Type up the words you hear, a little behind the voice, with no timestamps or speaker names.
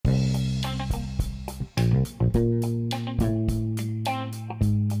In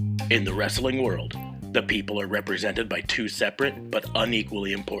the wrestling world, the people are represented by two separate but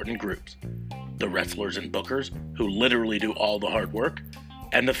unequally important groups. The wrestlers and bookers, who literally do all the hard work,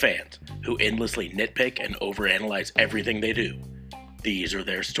 and the fans, who endlessly nitpick and overanalyze everything they do. These are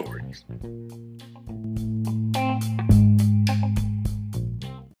their stories.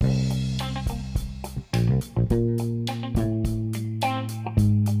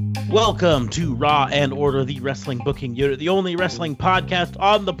 Welcome to Raw and Order, the wrestling booking unit, the only wrestling podcast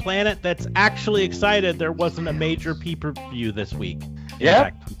on the planet that's actually excited there wasn't a major pay-per-view this week.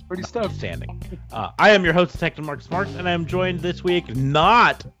 Yeah, it's pretty stoked. Outstanding. I am your host, Detective Marcus Marks, and I am joined this week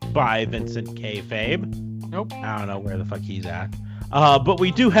not by Vincent K. Fabe. Nope. I don't know where the fuck he's at. But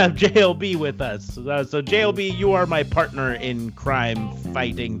we do have JLB with us. So JLB, you are my partner in crime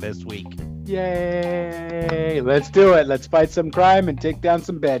fighting this week. Yay! Let's do it. Let's fight some crime and take down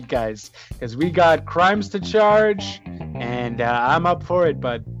some bad guys. Because we got crimes to charge, and I'm up for it,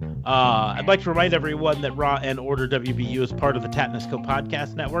 bud. I'd like to remind everyone that Raw and Order WBU is part of the Tatnisco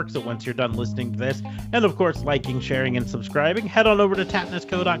Podcast Network, so once you're done listening to this, and of course liking, sharing, and subscribing, head on over to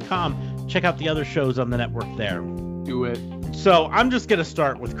tatnisco.com. Check out the other shows on the network there. Do it. So I'm just going to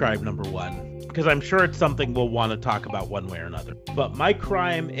start with crime number one, because I'm sure it's something we'll want to talk about one way or another. But my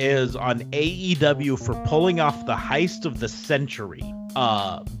crime is on AEW for pulling off the heist of the century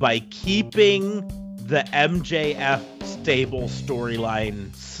by keeping the MJF stable storyline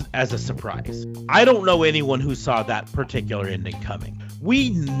as a surprise. I don't know anyone who saw that particular ending coming. We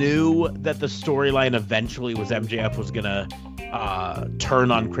knew that the storyline eventually was MJF was going to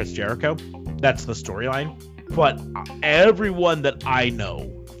turn on Chris Jericho. That's the storyline. But everyone that I know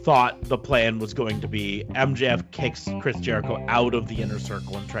thought the plan was going to be MJF kicks Chris Jericho out of the Inner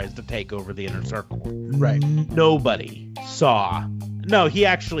Circle and tries to take over the Inner Circle. Right. Nobody saw. No, he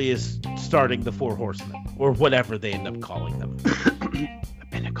actually is starting the Four Horsemen, or whatever they end up calling them. The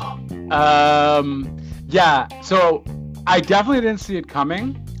Pinnacle. Yeah, so I definitely didn't see it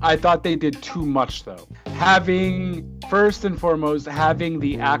coming. I thought they did too much, though. First and foremost, having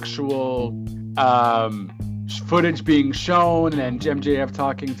the actual footage being shown and MJF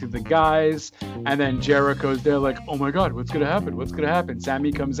talking to the guys, and then Jericho's there like, oh my god, what's gonna happen?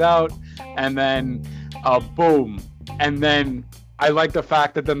 Sammy comes out, and then boom, and then I like the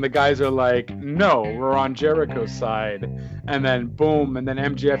fact that then the guys are like, no, we're on Jericho's side, and then boom, and then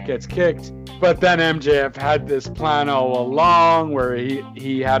MJF gets kicked, but then MJF had this plan all along where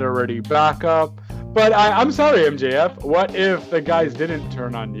he had already backup. But I'm sorry, MJF. What if the guys didn't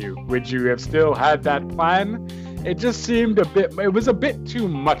turn on you? Would you have still had that plan? It just seemed it was a bit too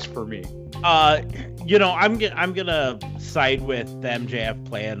much for me. I'm gonna side with the MJF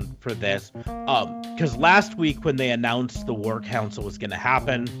plan for this. Because last week when they announced the War Council was gonna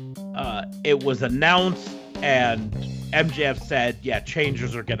happen, it was announced and MJF said, yeah,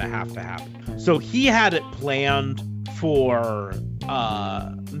 changes are gonna have to happen. So he had it planned for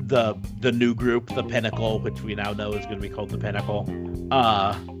the new group, the Pinnacle, which we now know is going to be called the Pinnacle.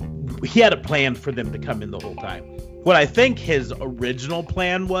 He had it planned for them to come in the whole time. What I think his original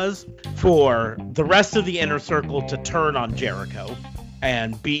plan was for the rest of the Inner Circle to turn on Jericho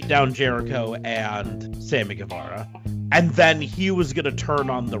and beat down Jericho and Sammy Guevara, and then he was going to turn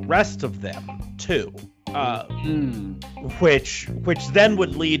on the rest of them too. Which then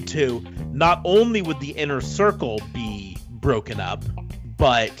would lead to not only would the Inner Circle be broken up,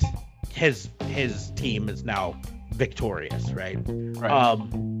 but his team is now victorious, right?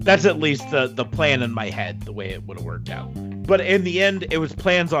 That's at least the plan in my head, the way it would have worked out. But in the end, it was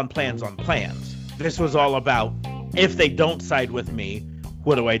plans on plans on plans. This was all about, if they don't side with me,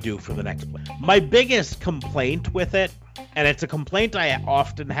 what do I do for the next plan? My biggest complaint with it, and it's a complaint I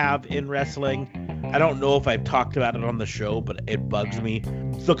often have in wrestling, I don't know if I've talked about it on the show, but it bugs me.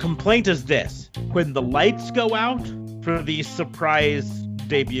 The complaint is this: when the lights go out for these surprise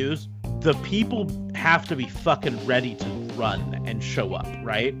debuts, the people have to be fucking ready to run and show up,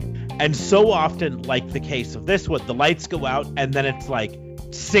 right? And so often, like the case of this one, the lights go out and then it's like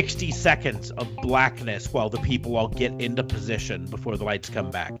 60 seconds of blackness while the people all get into position before the lights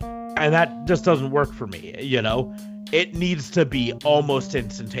come back. And that just doesn't work for me, you know? It needs to be almost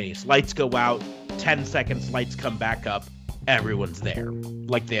instantaneous. Lights go out, 10 seconds, lights come back up, everyone's there.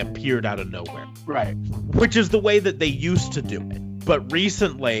 Like they appeared out of nowhere. Right. Which is the way that they used to do it. But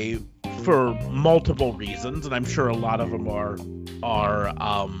recently, for multiple reasons, and I'm sure a lot of them are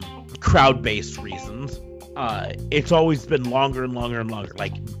crowd-based reasons, it's always been longer and longer and longer.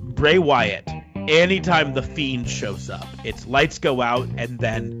 Like Bray Wyatt, anytime the Fiend shows up, it's lights go out and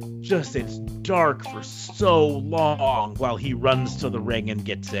then just it's dark for so long while he runs to the ring and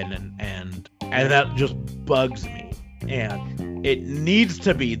gets in, and that just bugs me, and it needs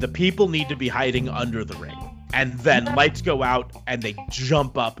to be, the people need to be hiding under the ring, and then lights go out and they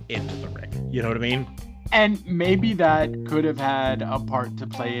jump up into the ring. You know what I mean? And maybe that could have had a part to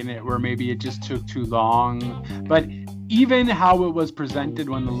play in it, where maybe it just took too long. But even how it was presented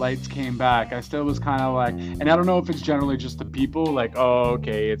when the lights came back, I still was kind of like, and I don't know if it's generally just the people, like, oh,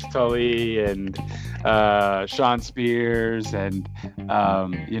 okay, it's Tully and Sean Spears and,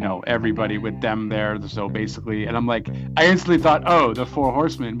 everybody with them there. So basically, and I'm like, I instantly thought, oh, the Four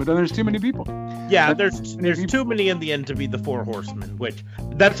Horsemen, but then there's too many people. Yeah, there's too many in the end to be the Four Horsemen, which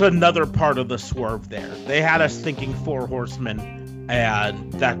that's another part of the swerve there. They had us thinking Four Horsemen,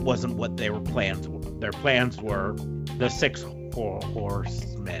 and that wasn't what their plans were. Their plans were the 6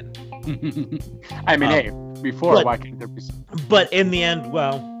 Horsemen. I mean, hey, before, why can't there be? But in the end,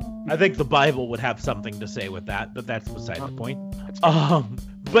 well, I think the Bible would have something to say with that, but that's beside the point.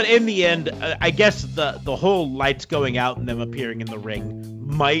 But in the end, I guess the whole lights going out and them appearing in the ring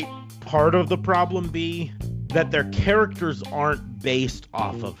might part of the problem be that their characters aren't based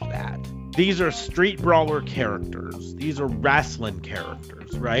off of that. These are street brawler characters. These are wrestling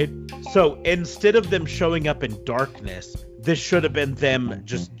characters, right? So instead of them showing up in darkness, this should have been them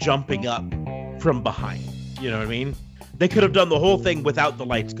just jumping up from behind. You know what I mean? They could have done the whole thing without the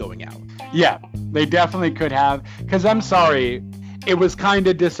lights going out. Yeah, they definitely could have. Because I'm sorry, it was kind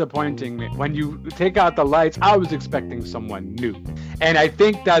of disappointing. When you take out the lights, I was expecting someone new. And I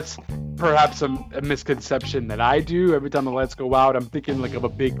think that's perhaps a misconception that I do. Every time the lights go out, I'm thinking like of a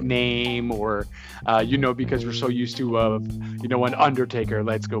big name or, because we're so used to, an Undertaker,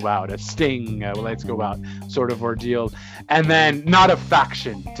 lights go out, a Sting, lights go out sort of ordeal. And then not a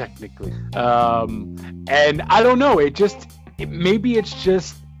faction, technically. And I don't know, maybe it's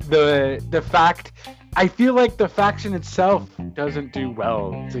just the fact. I feel like the faction itself doesn't do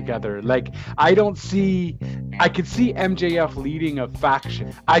well together. Like, I could see MJF leading a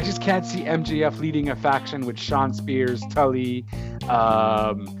faction. I just can't see MJF leading a faction with Sean Spears, Tully,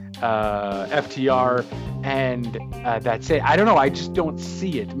 FTR, and that's it. I don't know. I just don't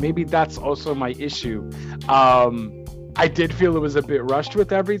see it. Maybe that's also my issue. I did feel it was a bit rushed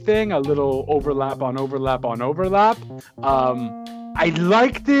with everything, a little overlap on overlap on overlap. I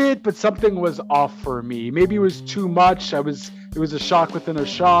liked it, but something was off for me. Maybe it was too much. It was a shock within a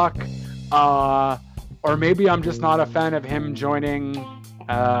shock. Or maybe I'm just not a fan of him joining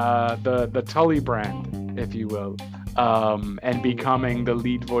the Tully brand, if you will, and becoming the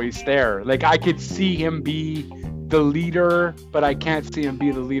lead voice there. Like, I could see him be the leader, but I can't see him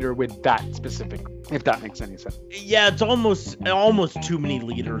be the leader with that specific, if that makes any sense. Yeah, it's almost too many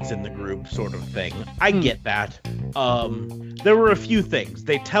leaders in the group sort of thing. I get that. There were a few things.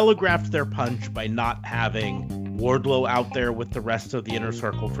 They telegraphed their punch by not having Wardlow out there with the rest of the Inner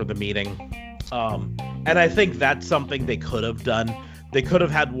Circle for the meeting. And I think that's something they could have done. They could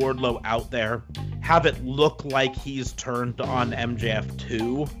have had Wardlow out there, have it look like he's turned on MJF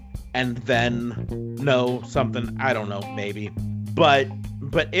too, and then something, I don't know, maybe. But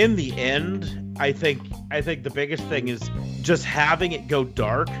in the end, I think the biggest thing is just having it go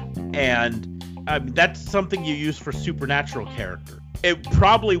dark, and that's something you use for supernatural character. It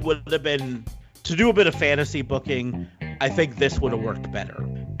probably would have been, to do a bit of fantasy booking, I think this would have worked better.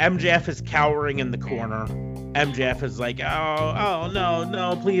 MJF is cowering in the corner. MJF is like, oh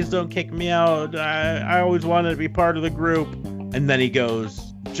no, please don't kick me out. I always wanted to be part of the group. And then he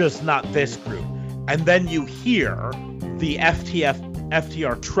goes, just not this group. And then you hear the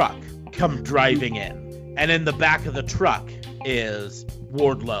FTR truck come driving in. And in the back of the truck is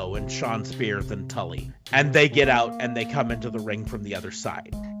Wardlow and Sean Spears and Tully. And they get out and they come into the ring from the other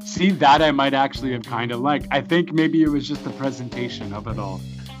side. See, that I might actually have kind of liked. I think maybe it was just the presentation of it all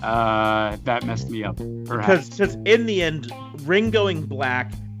that messed me up, perhaps. Because in the end, ring going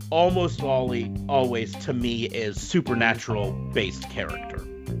black almost always to me is supernatural based character,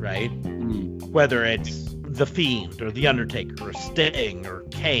 right? Whether it's The Fiend or The Undertaker or Sting or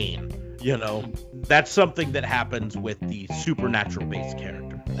Kane, that's something that happens with the supernatural based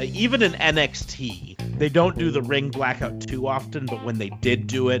character. Even in NXT, they don't do the ring blackout too often, but when they did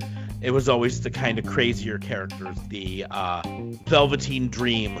do it, it was always the kind of crazier characters, the Velveteen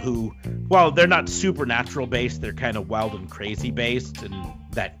Dream, who, while they're not supernatural based, they're kind of wild and crazy based, and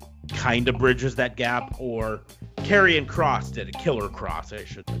that kind of bridges that gap. Or Karrion Kross did a Killer Kross,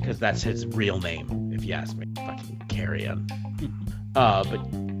 because that's his real name, if you ask me. Fucking Karrion. But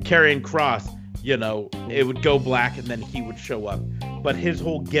Karrion Kross, it would go black and then he would show up. But his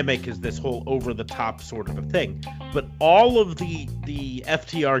whole gimmick is this whole over-the-top sort of a thing. But all of the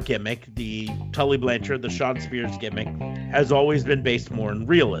FTR gimmick, the Tully Blanchard, the Sean Spears gimmick, has always been based more in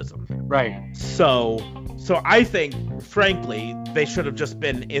realism. Right. So So I think, frankly, they should have just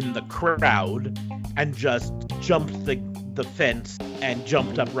been in the crowd and just jumped the fence and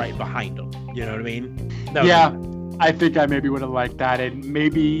jumped up right behind them. You know what I mean? Yeah, I think I maybe would have liked that. And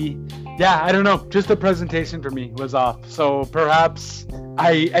maybe, yeah, I don't know. Just the presentation for me was off. So perhaps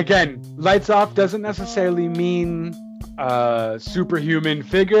again, lights off doesn't necessarily mean superhuman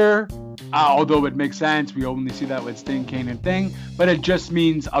figure. Although it makes sense. We only see that with Sting, Kane, and Thing. But it just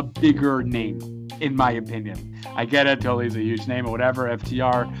means a bigger name, in my opinion. I get it. Tully's a huge name or whatever,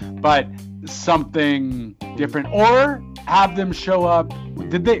 FTR. But something different. Or have them show up.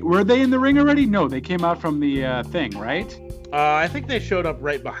 Were they in the ring already? No, they came out from the thing, right? I think they showed up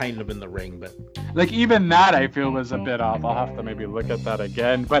right behind him in the ring, but like even that I feel was a bit off. I'll have to maybe look at that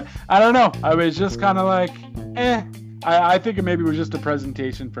again. But I don't know. I was just kind of like, I think it maybe was just a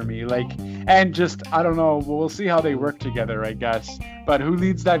presentation for me. Like, and just, I don't know. We'll see how they work together, I guess. But who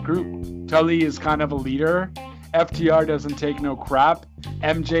leads that group? Tully is kind of a leader. FTR doesn't take no crap.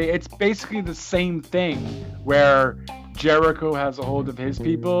 MJ, it's basically the same thing where Jericho has a hold of his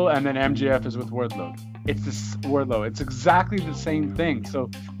people and then MJF is with Wardlow. It's exactly the same thing. So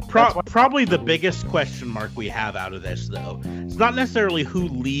probably the biggest question mark we have out of this, though, it's not necessarily who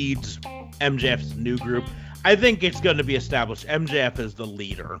leads MJF's new group. I think it's going to be established MJF is the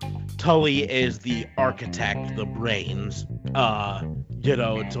leader. Tully is the architect, the brains, and so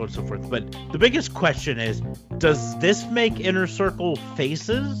on and so forth. But the biggest question is, does this make Inner Circle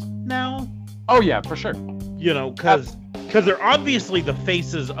faces now? Oh, yeah, for sure. Because they're obviously the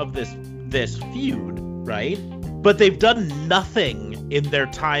faces of this feud, right? But they've done nothing in their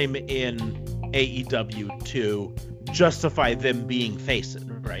time in AEW to justify them being faces,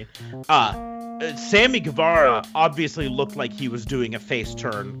 right? Sammy Guevara obviously looked like he was doing a face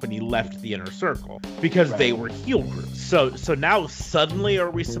turn when he left the Inner Circle because they were heel groups. So now suddenly are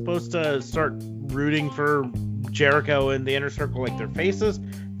we supposed to start rooting for Jericho and the Inner Circle like their faces?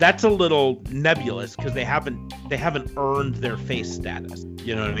 That's a little nebulous because they haven't earned their face status.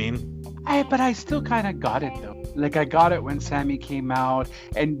 You know what I mean? But I still kind of got it though. Like I got it when Sammy came out,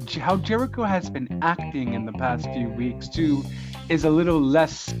 and how Jericho has been acting in the past few weeks too is a little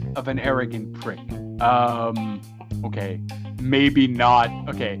less of an arrogant prick. Okay, maybe not.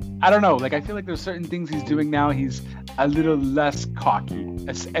 Okay, I don't know. Like I feel like there's certain things he's doing now. He's a little less cocky.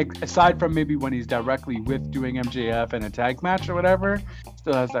 Aside from maybe when he's directly with doing MJF in a tag match or whatever,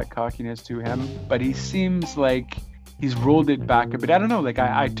 still has that cockiness to him. But he seems like he's rolled it back a bit. I don't know. Like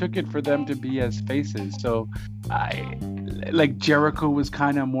I took it for them to be as faces. So like Jericho was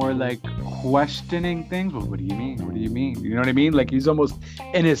kind of more like questioning things. Well, what do you mean? What do you mean? You know what I mean? Like he's almost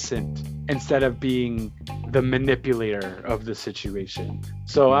innocent instead of being the manipulator of the situation.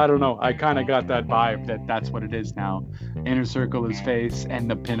 So I don't know. I kind of got that vibe that that's what it is now. Inner Circle is face and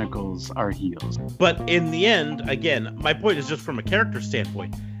the Pinnacles are heels. But in the end, again, my point is just from a character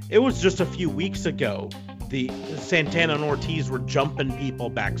standpoint. It was just a few weeks ago the Santana and Ortiz were jumping people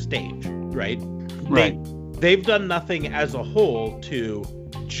backstage, right? Right. They've done nothing as a whole to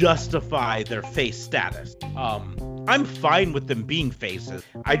justify their face status. I'm fine with them being faces.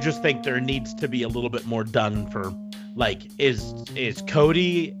 I just think there needs to be a little bit more done for, like, is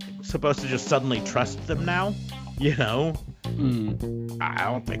Cody supposed to just suddenly trust them now? I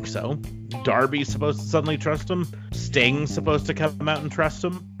don't think so. Darby's supposed to suddenly trust him. Sting's supposed to come out and trust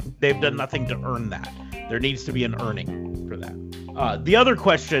him. They've done nothing to earn that. There needs to be an earning for that. The other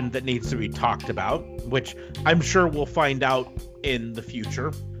question that needs to be talked about, which I'm sure we'll find out in the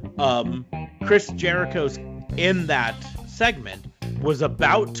future, Chris Jericho's in that segment was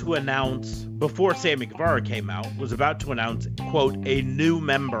about to announce, before Sammy Guevara came out, was about to announce, quote, a new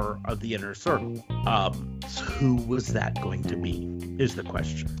member of the Inner Circle. So who was that going to be, is the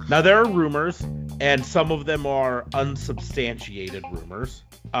question. Now, there are rumors, and some of them are unsubstantiated rumors,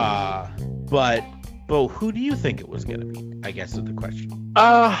 but who do you think it was going to be, I guess is the question.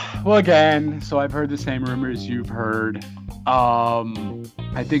 Well, again, so I've heard the same rumors you've heard.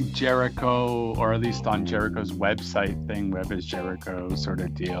 I think Jericho, or at least on Jericho's website thing, Web is Jericho sort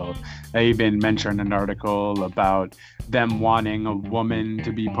of deal, they even mentioned an article about them wanting a woman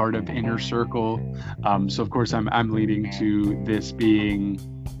to be part of Inner Circle. So of course I'm leading to this being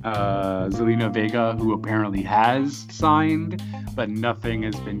Zelina Vega, who apparently has signed, but nothing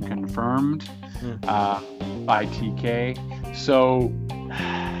has been confirmed by TK. So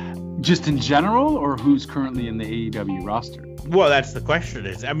just in general, or who's currently in the AEW roster? Well, that's the question.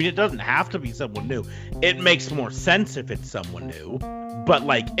 It doesn't have to be someone new. It makes more sense if it's someone new. But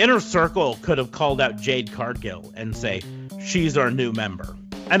like Inner Circle could have called out Jade Cargill and say, she's our new member.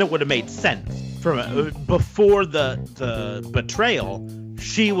 And it would have made sense. Before the betrayal,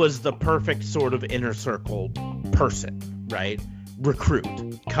 she was the perfect sort of inner circle person, right?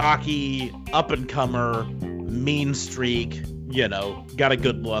 Recruit, cocky, up-and-comer, mean streak, got a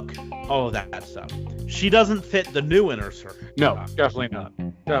good look, all of that stuff. She doesn't fit the new inner circle. No, definitely not.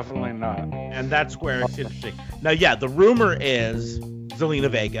 Definitely not. And that's where it's interesting. Now, yeah, the rumor is Zelina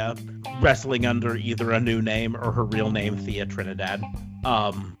Vega wrestling under either a new name or her real name, Thea Trinidad,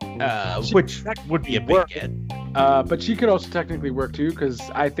 which would be a big get. But she could also technically work too, because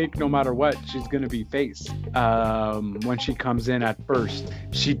I think no matter what, she's going to be face when she comes in at first.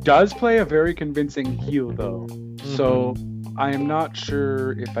 She does play a very convincing heel, though. Mm-hmm. So I am not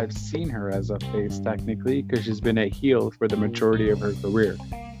sure if I've seen her as a face technically, because she's been a heel for the majority of her career.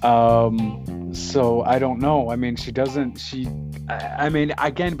 So I don't know. I mean,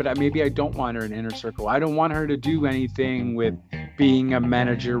 but maybe I don't want her in Inner Circle. I don't want her to do anything with being a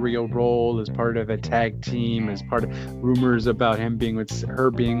managerial role as part of a tag team, as part of rumors about her being with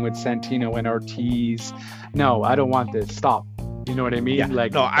Santino and Ortiz. No, I don't want this. Stop. You know what I mean? Yeah.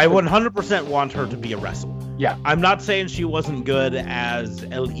 No, I 100% want her to be a wrestler. Yeah. I'm not saying she wasn't good as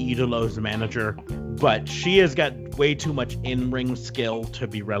El Idolo's manager, but she has got way too much in-ring skill to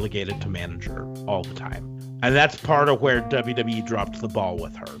be relegated to manager all the time. And that's part of where WWE dropped the ball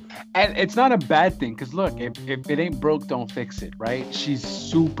with her. And it's not a bad thing, because look, if it ain't broke, don't fix it, right? She's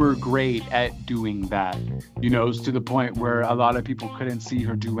super great at doing that. It's to the point where a lot of people couldn't see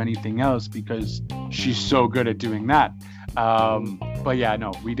her do anything else because she's so good at doing that. But yeah,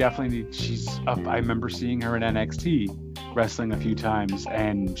 no, we definitely need, I remember seeing her in NXT wrestling a few times,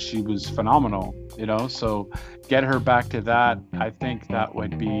 and she was phenomenal, so get her back to that. I think that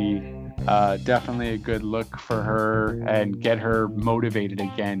would be definitely a good look for her and get her motivated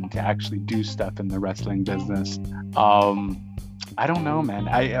again to actually do stuff in the wrestling business. I don't know, man.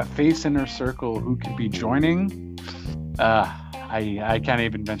 A face Inner Circle who could be joining, I can't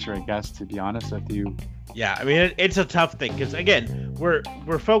even venture a guess, to be honest with you. Yeah, I mean, it's a tough thing because, again,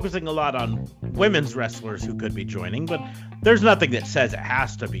 we're focusing a lot on women's wrestlers who could be joining, but there's nothing that says it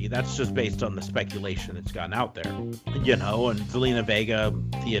has to be. That's just based on the speculation that's gone out there, and Zelina Vega,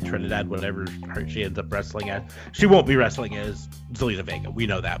 Thea Trinidad, whatever she ends up wrestling as, she won't be wrestling as Zelina Vega. We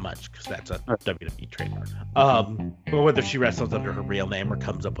know that much because that's a WWE trademark. But whether she wrestles under her real name or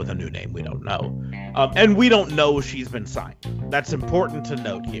comes up with a new name, we don't know. And we don't know she's been signed. That's important to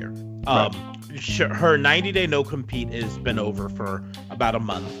note here. Her 90-day no-compete has been over for about a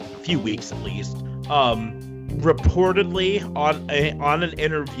month, a few weeks at least. Reportedly, on an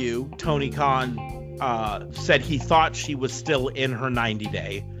interview, Tony Khan said he thought she was still in her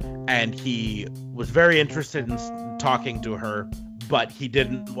 90-day, and he was very interested in talking to her, but he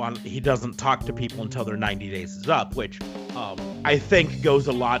doesn't talk to people until their 90 days is up, which I think goes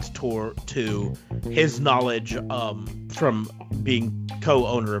a lot to his knowledge from being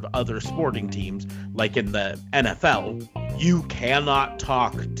co-owner of other sporting teams, like in the NFL. You cannot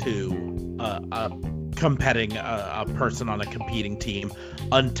talk to a person on a competing team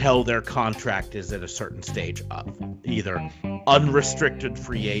until their contract is at a certain stage up, either unrestricted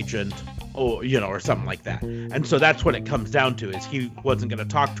free agent or something like that. And so that's what it comes down to, is he wasn't going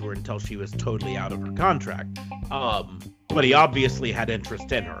to talk to her until she was totally out of her contract. But he obviously had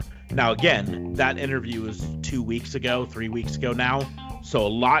interest in her. Now, again, that interview was 3 weeks ago now. So a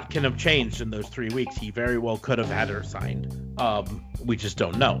lot can have changed in those 3 weeks. He very well could have had her signed. We just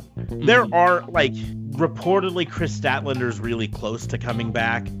don't know. There are, reportedly Chris Statlander's really close to coming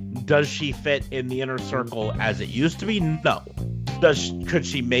back. Does she fit in the Inner Circle as it used to be? No. Could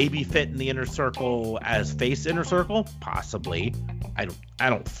she maybe fit in the Inner Circle as face Inner Circle? Possibly. I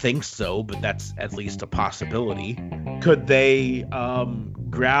don't think so, but that's at least a possibility. Could they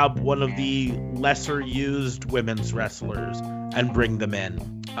grab one of the lesser used women's wrestlers and bring them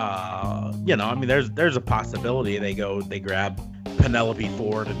in? There's a possibility they grab Penelope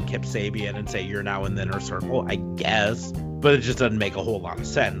Ford and Kip Sabian and say, you're now in the Inner Circle, I guess, but it just doesn't make a whole lot of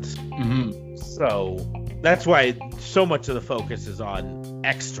sense. So that's why so much of the focus is on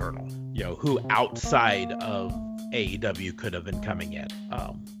external, who outside of AEW could have been coming in.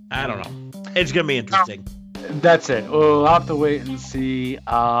 I don't know. It's gonna be interesting. That's it. We'll have to wait and see.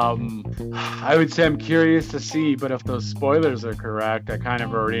 I would say I'm curious to see, but if those spoilers are correct, I kind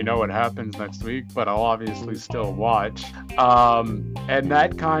of already know what happens next week, but I'll obviously still watch. And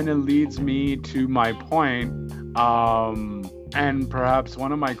that kind of leads me to my point, and perhaps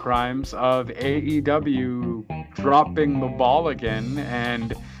one of my crimes of AEW dropping the ball again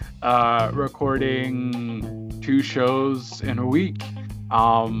and recording 2 shows in a week.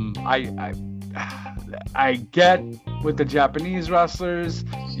 I get with the Japanese wrestlers,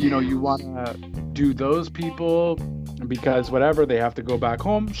 you want to do those people. because whatever, they have to go back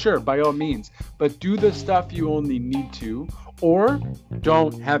home, sure, by all means, but do the stuff you only need to, or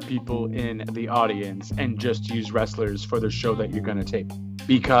don't have people in the audience and just use wrestlers for the show that you're going to tape,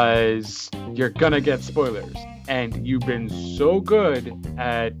 because you're going to get spoilers. And you've been so good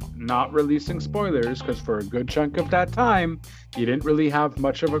at not releasing spoilers, because for a good chunk of that time, you didn't really have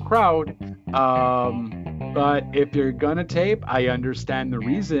much of a crowd. But if you're gonna tape, I understand the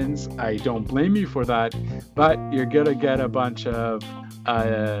reasons. I don't blame you for that. But you're gonna get a bunch of,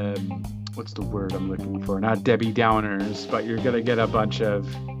 what's the word I'm looking for? Not Debbie Downers, but you're gonna get a bunch of,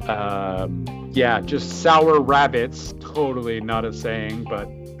 just sour rabbits. Totally not a saying, but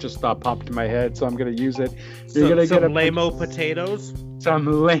just popped in my head, so I'm gonna use it. You're gonna get some lame-o potatoes. Some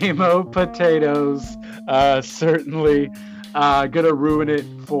lame-o potatoes, certainly. Gonna ruin it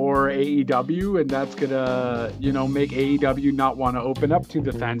for AEW, and that's gonna, make AEW not want to open up to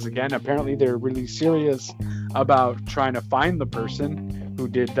the fans again. Apparently, they're really serious about trying to find the person who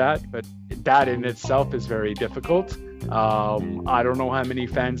did that, but that in itself is very difficult. I don't know how many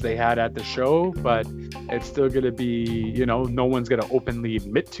fans they had at the show, but it's still going to be, no one's going to openly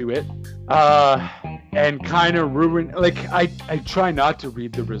admit to it. And kind of ruin, I try not to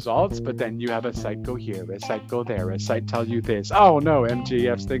read the results, but then you have a site go here, a site go there, a site tell you this. Oh no,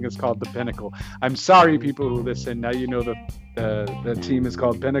 MJF's thing is called the Pinnacle. I'm sorry, people who listen, now you know the team is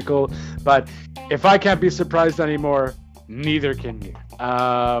called Pinnacle, but if I can't be surprised anymore, neither can you.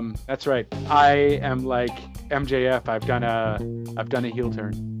 That's right. I am like MJF. I've done a heel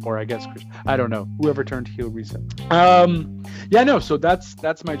turn, or I guess I don't know, whoever turned heel recently. So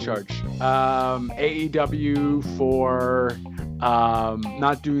that's my charge. AEW for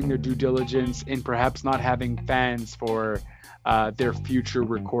not doing their due diligence and perhaps not having fans for their future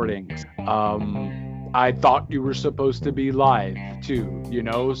recordings. I thought you were supposed to be live too,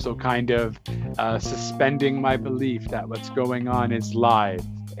 so kind of suspending my belief that what's going on is live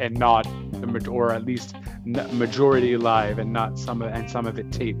and not, or at least majority live and not some of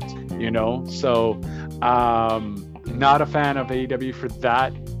it taped, So not a fan of AEW for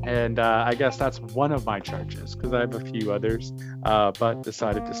that, and I guess that's one of my charges, because I have a few others, but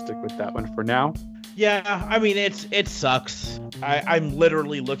decided to stick with that one for now. Yeah, I mean, it sucks. I'm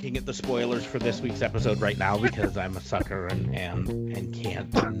literally looking at the spoilers for this week's episode right now because I'm a sucker and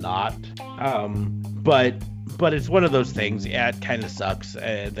can't not. But it's one of those things. Yeah, it kind of sucks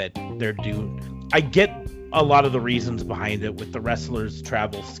that they're doing. I get a lot of the reasons behind it with the wrestlers'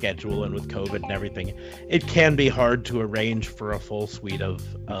 travel schedule and with COVID and everything. It can be hard to arrange for a full suite of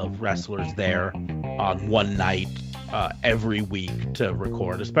wrestlers there on one night every week to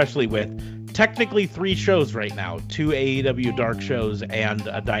record, especially with technically 3 shows right now, 2 AEW Dark shows and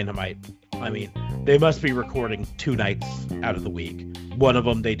a Dynamite. I mean, they must be recording 2 nights out of the week. One of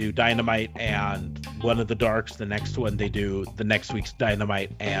them they do Dynamite and one of the Darks. The next one they do the next week's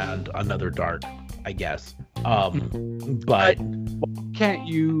Dynamite and another Dark, I guess. But can't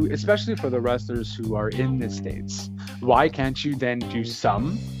you, especially for the wrestlers who are in the States, why can't you then do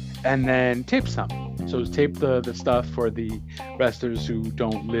some and then tape some? So tape the stuff for the wrestlers who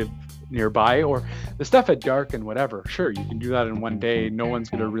don't live nearby, or the stuff at Dark and whatever. Sure, you can do that in one day. No one's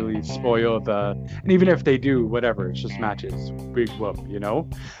gonna really spoil and even if they do, whatever, it's just matches. Big whoop,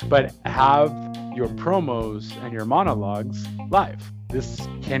 But have your promos and your monologues live. This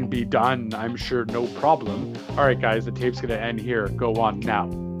can be done, I'm sure, no problem. All right, guys, the tape's gonna end here. Go on now.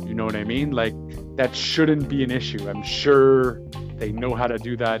 You know what I mean? That shouldn't be an issue. I'm sure they know how to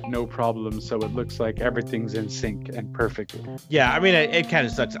do that, no problem. So it looks like everything's in sync and perfect. Yeah, I mean, it kind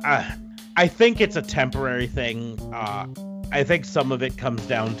of sucks. I think it's a temporary thing. I think some of it comes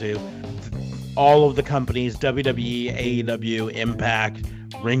down to all of the companies, WWE, AEW, Impact,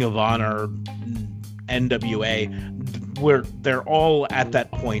 Ring of Honor, NWA, where they're all at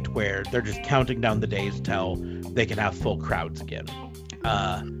that point where they're just counting down the days till they can have full crowds again.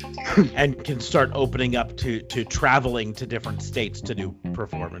 And can start opening up to traveling to different states to do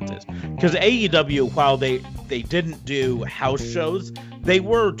performances. Because AEW, while they didn't do house shows, they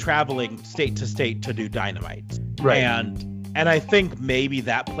were traveling state to state to do Dynamite. Right. And I think maybe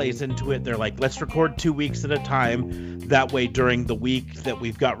that plays into it. They're like, let's record 2 weeks at a time. That way, during the week that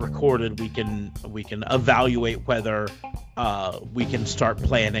we've got recorded, we can evaluate whether we can start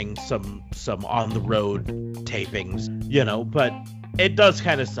planning some on the road tapings, But it does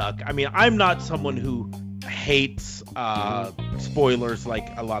kind of suck. I mean, I'm not someone who hates spoilers like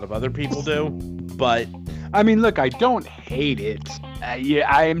a lot of other people do, but I mean, look, I don't hate it.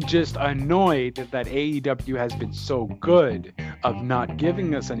 I am just annoyed that AEW has been so good of not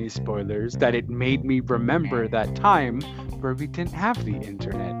giving us any spoilers that it made me remember that time where we didn't have the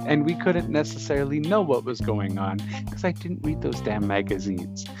internet and we couldn't necessarily know what was going on because I didn't read those damn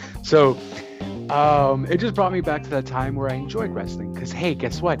magazines. So it just brought me back to that time where I enjoyed wrestling because, hey,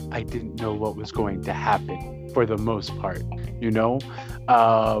 guess what? I didn't know what was going to happen for the most part,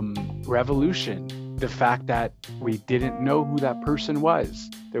 Revolution, the fact that we didn't know who that person was.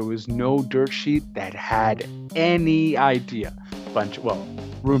 There was no dirt sheet that had any idea. Bunch of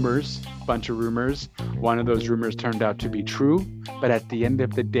rumors. One of those rumors turned out to be true, but at the end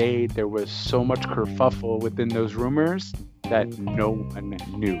of the day, there was so much kerfuffle within those rumors that no one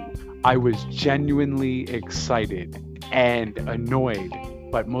knew. I was genuinely excited and annoyed,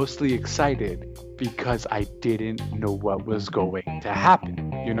 but mostly excited because I didn't know what was going to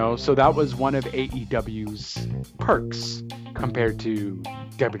happen, So that was one of AEW's perks compared to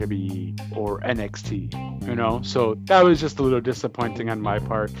WWE or NXT, So that was just a little disappointing on my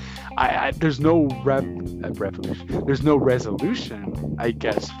part. There's no revolution. There's no resolution, I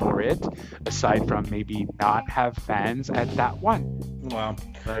guess, for it, aside from maybe not have fans at that one. Well,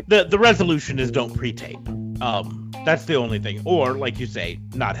 the resolution is don't pre-tape. That's the only thing. Or, like you say,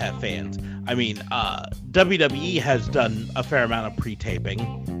 not have fans. I mean, WWE has done a fair amount of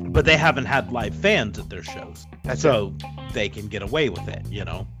pre-taping, but they haven't had live fans at their shows. So they can get away with it,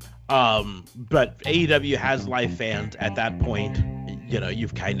 But AEW has live fans. At that point,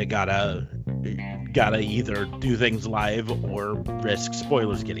 you've kind of gotta either do things live or risk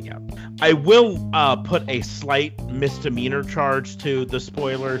spoilers getting out. I will put a slight misdemeanor charge to the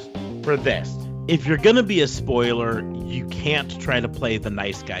spoilers for this. If you're going to be a spoiler, you can't try to play the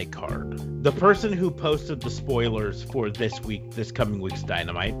nice guy card. The person who posted the spoilers for this coming week's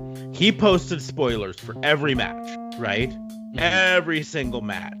Dynamite, he posted spoilers for every match, right? Mm-hmm. Every single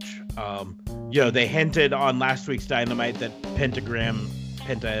match. They hinted on last week's Dynamite that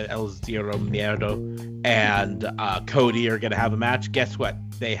Penta El Zero Miedo and Cody are going to have a match. Guess what?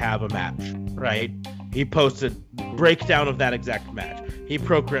 They have a match, right? He posted breakdown of that exact match. He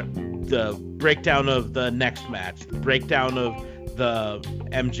programmed the breakdown of the next match, breakdown of the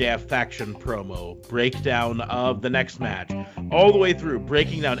MJF faction promo, breakdown of the next match, all the way through,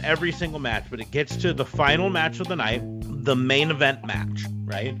 breaking down every single match. But it gets to the final match of the night, the main event match,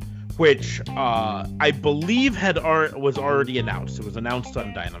 right? Which I believe was already announced. It was announced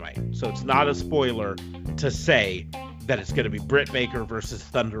on Dynamite. So it's not a spoiler to say that it's going to be Britt Baker versus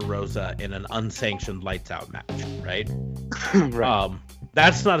Thunder Rosa in an unsanctioned lights out match, right? Right.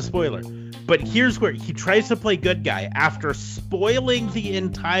 That's not a spoiler. But here's where he tries to play good guy. After spoiling the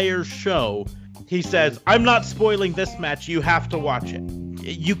entire show, he says, I'm not spoiling this match. You have to watch it.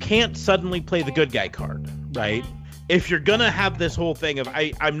 You can't suddenly play the good guy card, right? If you're going to have this whole thing of,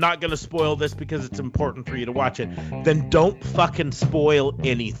 I'm not going to spoil this because it's important for you to watch it, then don't fucking spoil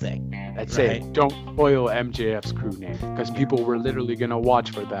anything. That's right? It. Don't spoil MJF's crew name because people were literally going to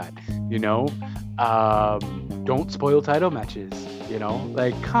watch for that, Don't spoil title matches,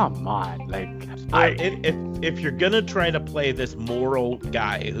 Like, come on. Like, if you're going to try to play this moral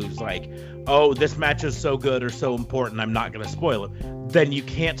guy who's like, oh, this match is so good or so important, I'm not going to spoil it, then you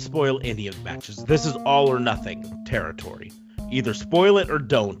can't spoil any of the matches. This is all or nothing territory. Either spoil it or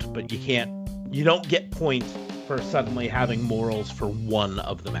don't, but you don't get points for suddenly having morals for one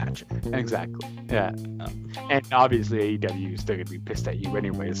of the matches. Exactly. Yeah. And obviously AEW is still going to be pissed at you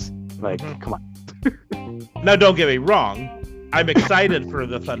anyways. Like, Come on. Now, don't get me wrong. I'm excited for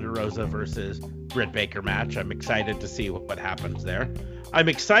the Thunder Rosa versus Britt Baker match. I'm excited to see what happens there. I'm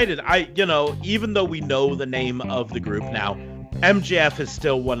excited. Even though we know the name of the group now, MJF is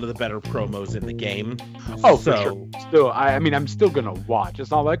still one of the better promos in the game. Oh, so, for sure. Still, I'm still gonna watch.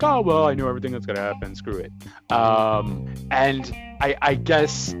 It's not like, oh well, I know everything that's gonna happen. Screw it. And I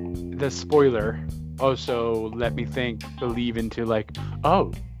guess the spoiler also let me believe into like,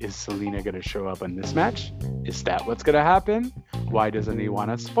 oh, is Selena gonna show up in this match? Is that what's gonna happen? Why doesn't he want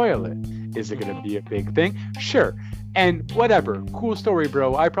to spoil it? Is it gonna be a big thing? Sure. And whatever. Cool story,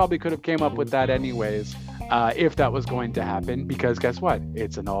 bro. I probably could have came up with that anyways. If that was going to happen, because guess what?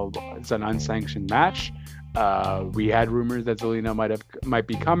 It's an unsanctioned match. We had rumors that Zelina might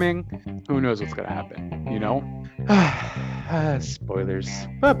be coming. Who knows what's gonna happen? Spoilers.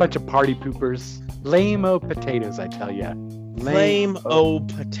 A bunch of party poopers. Lame-o potatoes, I tell ya. Lame-o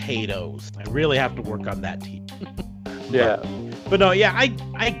potatoes. I really have to work on that team. Yeah. But no, yeah,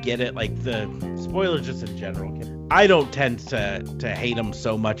 I get it. Like the spoilers just in general. I don't tend to hate them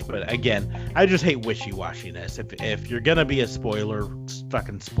so much, but again, I just hate wishy-washiness. If you're gonna be a spoiler,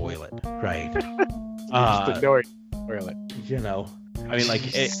 fucking spoil it, right? Spoil it. I mean, like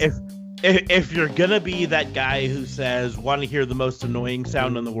if you're gonna be that guy who says, want to hear the most annoying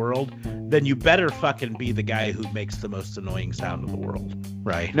sound in the world, then you better fucking be the guy who makes the most annoying sound in the world,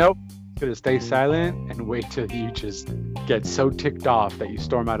 right? Nope. Gonna stay silent and wait till you just get so ticked off that you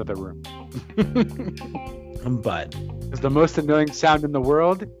storm out of the room. But because the most annoying sound in the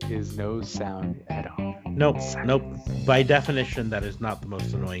world is no sound at all. Nope. By definition, that is not the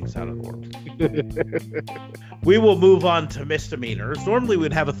most annoying sound in the world. We will move on to misdemeanors. Normally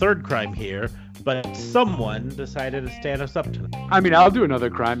we'd have a third crime here, but someone decided to stand us up tonight. I mean, I'll do another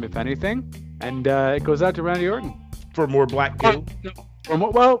crime if anything, and it goes out to Randy Orton. For more black goo?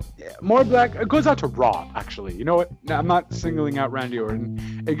 More black. It goes out to Raw, actually. You know what? No, I'm not singling out Randy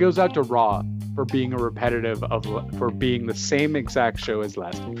Orton. It goes out to Raw for being for being the same exact show as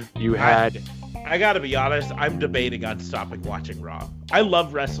last. You had. I gotta be honest, I'm debating on stopping watching Raw. I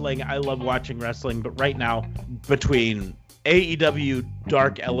love wrestling. I love watching wrestling, but right now, between AEW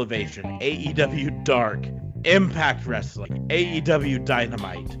Dark Elevation, AEW Dark, Impact Wrestling, AEW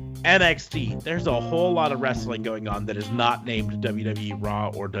Dynamite, NXT, there's a whole lot of wrestling going on that is not named WWE Raw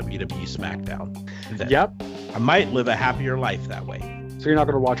or WWE SmackDown. Yep. I might live a happier life that way. So you're not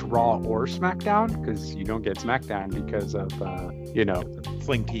going to watch Raw or SmackDown? Because you don't get SmackDown because of,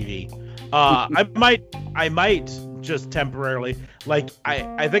 Sling TV. I might just temporarily, like,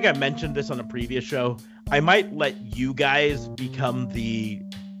 I think I mentioned this on a previous show. I might let you guys become the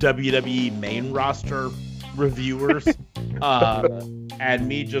WWE main roster reviewers, and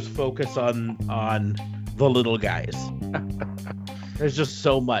me just focus on the little guys. There's just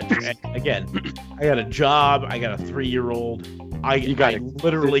so much. And again, I got a job. I got a 3-year-old. I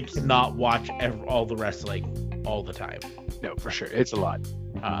literally cannot watch all the wrestling all the time. No, for sure. It's a lot.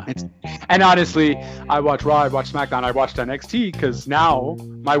 And honestly, I watch Raw, I watch SmackDown, I watched NXT because now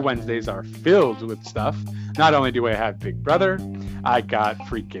my Wednesdays are filled with stuff. Not only do I have Big Brother, I got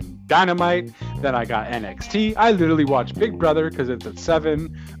freaking Dynamite, then I got NXT. I literally watch Big Brother because it's at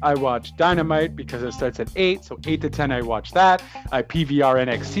 7. I watch Dynamite because it starts at 8. So 8 to 10, I watch that. I PVR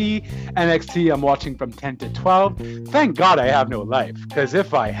NXT. NXT, I'm watching from 10 to 12. Thank God I have no life, because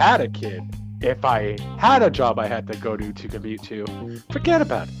if I had a kid, if I had a job I had to go to commute to, forget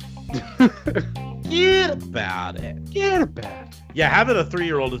about it. Forget about it. Yeah, having a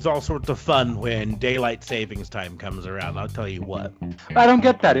 3-year-old is all sorts of fun when daylight savings time comes around. I'll tell you what. I don't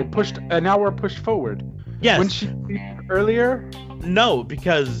get that. It pushed an hour pushed forward. Yes. When she earlier? No,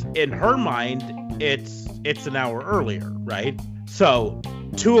 because in her mind, it's an hour earlier, right? So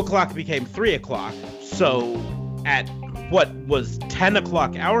 2 o'clock became 3 o'clock. So at what was 10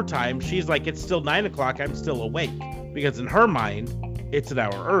 o'clock our time, she's like, it's still 9 o'clock. I'm still awake. Because in her mind, it's an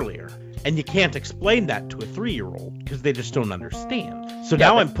hour earlier. And you can't explain that to a 3-year-old because they just don't understand. So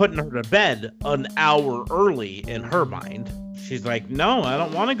now I'm putting her to bed an hour early in her mind. She's like, no, I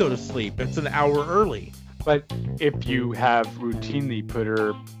don't want to go to sleep. It's an hour early. But if you have routinely put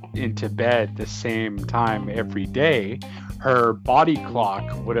her into bed the same time every day, her body clock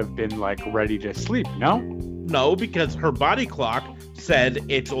would have been like ready to sleep, no? No, because her body clock said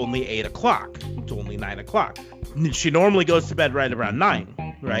it's only 8 o'clock. It's only 9 o'clock. She normally goes to bed right around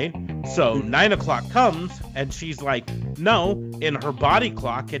 9, right? So 9 o'clock comes and she's like, no, in her body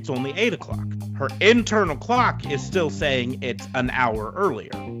clock, it's only 8 o'clock. Her internal clock is still saying it's an hour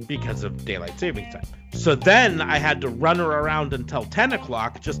earlier because of daylight savings time. So then I had to run her around until 10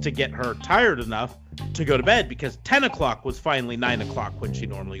 o'clock just to get her tired enough to go to bed, because 10 o'clock was finally 9 o'clock when she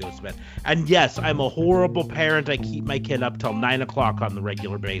normally goes to bed. And yes, I'm a horrible parent. I keep my kid up till 9 o'clock on the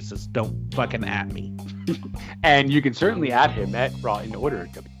regular basis. Don't fucking at me. And you can certainly add him at Raw in order.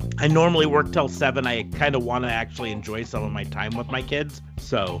 I normally work till 7. I kind of want to actually enjoy some of my time with my kids,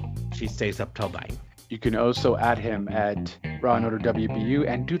 so she stays up till 9. You can also add him at Raw in Order WBU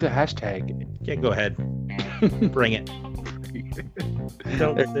and do the hashtag. Yeah, go ahead. Bring it.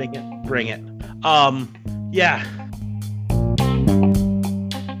 Don't sing it. Bring it. Yeah.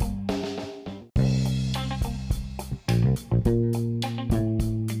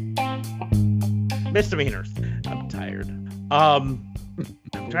 Misdemeanors. I'm tired. I'm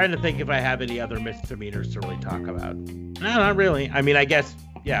trying to think if I have any other misdemeanors to really talk about. No, not really. I mean, I guess,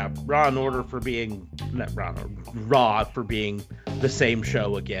 yeah, Raw in Order for being Raw for being the same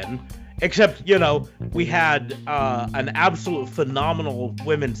show again. Except, we had an absolute phenomenal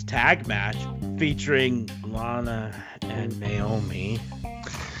women's tag match featuring Lana and Naomi.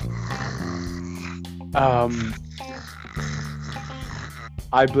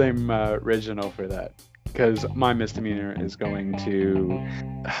 I blame Reginald for that, because my misdemeanor is going to,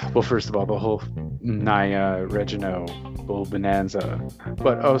 well, first of all, the whole Nia Reginald bull bonanza,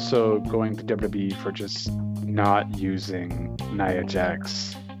 but also going to WWE for just not using Nia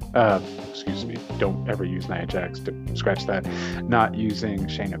Jax excuse me, don't ever use Nia Jax, scratch that, not using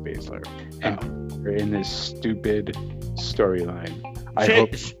Shayna Baszler in this stupid storyline. I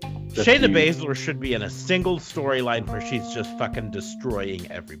hope Shayna Baszler should be in a single storyline where she's just fucking destroying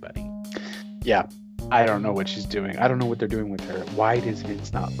everybody. Yeah, I don't know what she's doing. I don't know what they're doing with her. Why does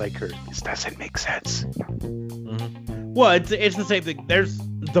Vince not like her? This doesn't make sense. Mm-hmm. Well, it's the same thing. There's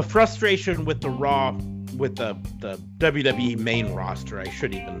the frustration with the Raw, with the WWE main roster, I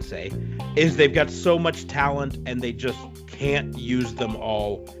should even say, is they've got so much talent and they just can't use them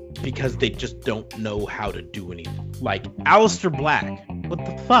all because they just don't know how to do anything. Like Aleister Black, what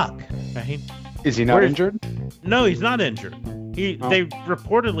the fuck, right? Is he not injured? No, he's not injured. They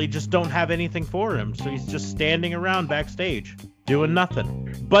reportedly just don't have anything for him, so he's just standing around backstage doing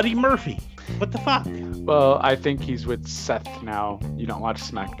nothing. Buddy Murphy, what the fuck? Well, I think he's with Seth now. You don't watch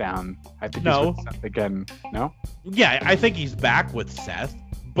SmackDown. I think he's with Seth again. No? Yeah, I think he's back with Seth,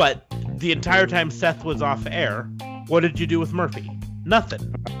 but the entire time Seth was off air, what did you do with Murphy?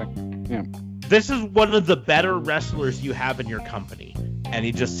 Nothing. Yeah. This is one of the better wrestlers you have in your company, and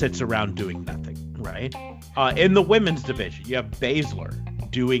he just sits around doing nothing, right? In the women's division, you have Baszler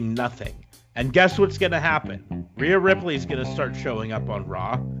doing nothing. And guess what's going to happen? Rhea Ripley's going to start showing up on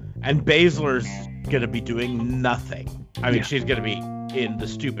Raw, and Baszler's going to be doing nothing. I mean, she's going to be in the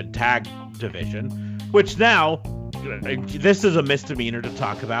stupid tag division, which now, this is a misdemeanor to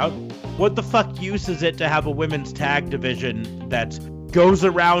talk about. What the fuck use is it to have a women's tag division that goes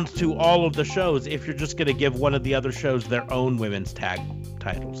around to all of the shows if you're just going to give one of the other shows their own women's tag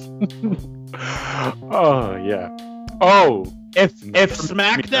titles? Oh, yeah. Oh! If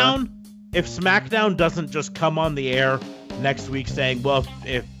SmackDown doesn't just come on the air next week saying, well,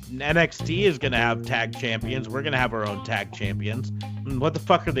 if NXT is going to have tag champions, we're going to have our own tag champions, what the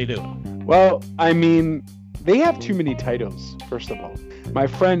fuck are they doing? Well, I mean, they have too many titles, first of all. My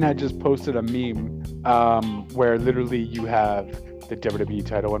friend had just posted a meme where literally you have the WWE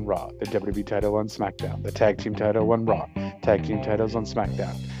title on Raw, the WWE title on SmackDown, the tag team title on Raw, tag team titles on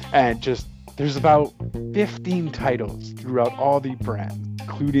SmackDown, and just there's about 15 titles throughout all the brands,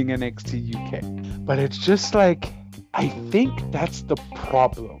 including NXT UK. But it's just like, I think that's the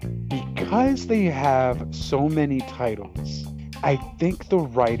problem. Because they have so many titles, I think the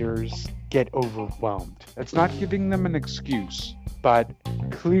writers get overwhelmed. It's not giving them an excuse, but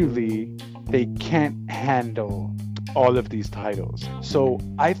clearly they can't handle all of these titles. So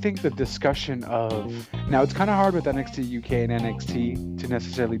I think the discussion of, now it's kind of hard with NXT UK and NXT to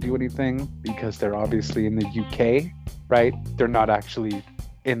necessarily do anything because they're obviously in the UK, right? They're not actually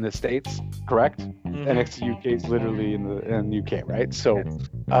in the States, correct? Mm-hmm. NXT UK is literally in the UK, right? So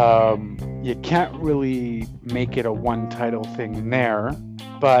you can't really make it a one title thing there.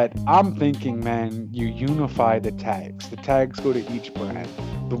 But I'm thinking, man, you unify the tags. The tags go to each brand.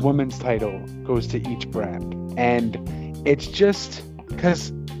 The women's title goes to each brand. And it's just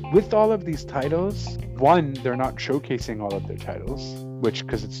because with all of these titles, one, they're not showcasing all of their titles, which,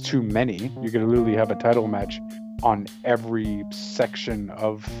 because it's too many, you're going to literally have a title match on every section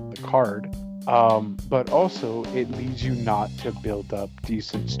of the card. But also, it leads you not to build up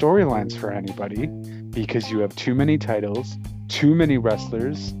decent storylines for anybody because you have too many titles, too many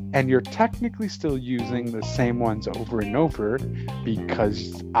wrestlers, and you're technically still using the same ones over and over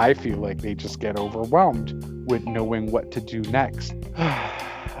because I feel like they just get overwhelmed with knowing what to do next.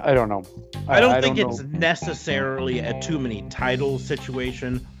 I don't know. I don't think it's necessarily a too many titles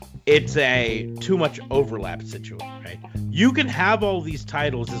situation. It's a too much overlap situation, right? You can have all these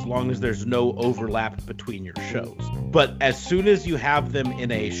titles as long as there's no overlap between your shows. But as soon as you have them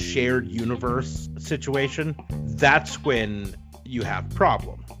in a shared universe situation, that's when you have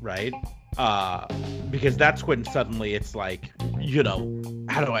problem, right? Because that's when suddenly it's like, you know,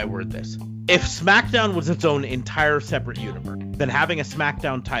 how do I word this? If SmackDown was its own entire separate universe, then having a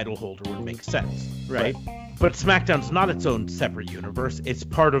SmackDown title holder would make sense, right? But SmackDown's not its own separate universe. It's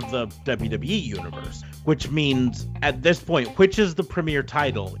part of the WWE universe, which means at this point, which is the premier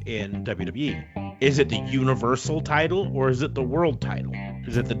title in WWE? Is it the Universal title or is it the World title?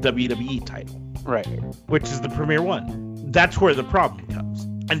 Is it the WWE title? Right. Which is the premier one? That's where the problem comes.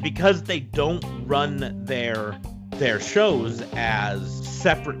 And because they don't run their shows as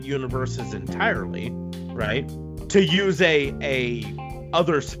separate universes entirely, right? To use a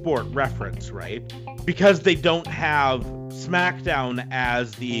other sport reference, right? Because they don't have SmackDown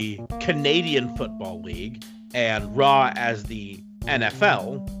as the Canadian Football League and Raw as the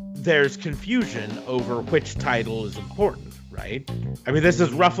NFL, there's confusion over which title is important, right? I mean, this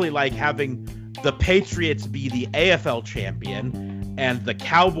is roughly like having the Patriots be the AFL champion and the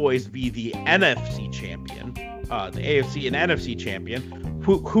Cowboys be the NFC champion, the AFC and NFC champion,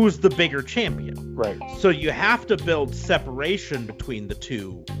 who's the bigger champion. Right. So you have to build separation between the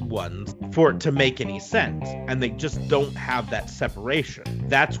two ones for it to make any sense, and they just don't have that separation.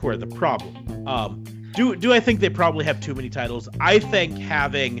 That's where the problem. Do I think they probably have too many titles? I think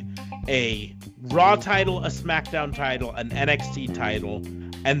having a Raw title, a SmackDown title, an NXT title,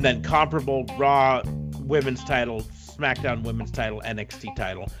 and then comparable Raw women's title, SmackDown women's title, NXT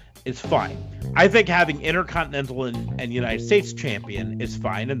title is fine. I think having Intercontinental and United States champion is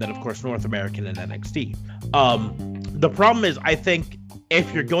fine, and then of course North American and NXT. The problem is, I think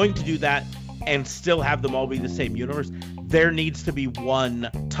if you're going to do that and still have them all be the same universe, there needs to be one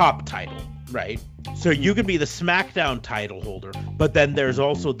top title, right? So you could be the SmackDown title holder, but then there's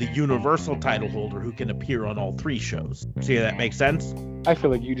also the Universal title holder who can appear on all three shows. See how that makes sense? I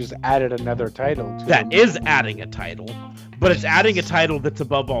feel like you just added another title to That is adding a title, but it's adding a title that's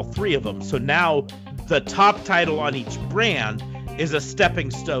above all three of them. So now the top title on each brand is a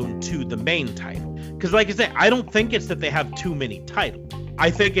stepping stone to the main title. Because like I say, I don't think it's that they have too many titles. I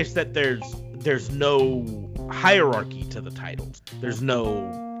think it's that there's no hierarchy to the titles. There's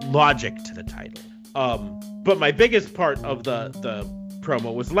no logic to the title. But my biggest part of the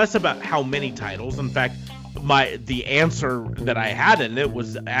promo was less about how many titles. In fact, the answer that I had in it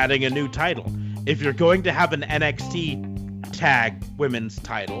was adding a new title. If you're going to have an NXT tag women's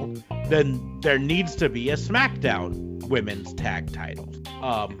title, then there needs to be a SmackDown women's tag title.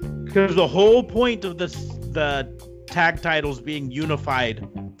 Because the whole point of the tag titles being unified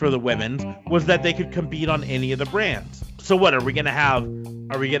for the women's was that they could compete on any of the brands. So what are we gonna have?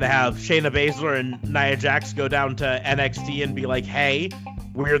 Are we gonna have Shayna Baszler and Nia Jax go down to NXT and be like, hey,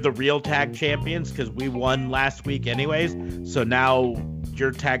 we're the real tag champions because we won last week anyways, so now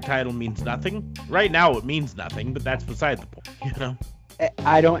your tag title means nothing? Right now it means nothing, but that's beside the point, you know?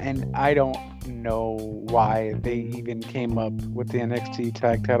 I don't know why they even came up with the NXT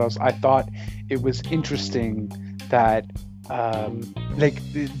tag titles. I thought it was interesting that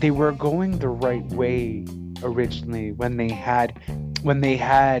they were going the right way originally when they had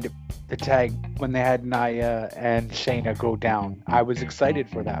Nia and Shayna go down. I was excited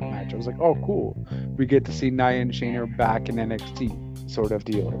for that match. I was like, oh cool, we get to see Nia and Shayna back in NXT sort of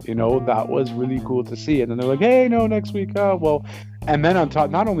deal, you know. That was really cool to see. And then they're like, hey, no, next week, and then on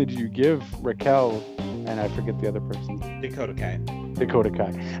top, not only did you give Raquel and I forget the other person, Dakota Kai,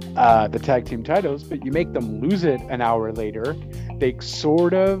 the tag team titles, but you make them lose it an hour later. They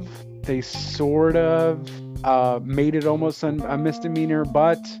sort of made it almost a misdemeanor,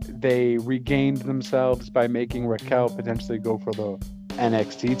 but they regained themselves by making Raquel potentially go for the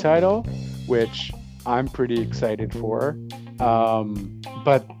NXT title, which I'm pretty excited for.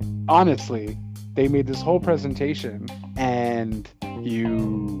 But honestly, they made this whole presentation and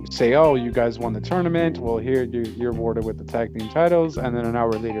you say, oh, you guys won the tournament, well, here you're awarded with the tag team titles, and then an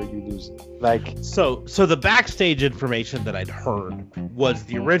hour later you lose it. So the backstage information that I'd heard was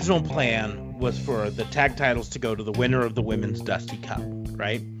the original plan was for the tag titles to go to the winner of the Women's Dusty Cup,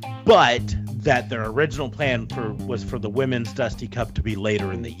 right? But that their original plan was for the Women's Dusty Cup to be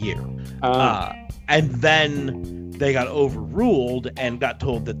later in the year. And then they got overruled and got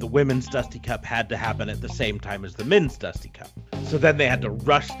told that the Women's Dusty Cup had to happen at the same time as the Men's Dusty Cup. So then they had to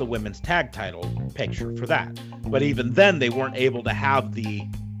rush the women's tag title picture for that. But even then, they weren't able to have the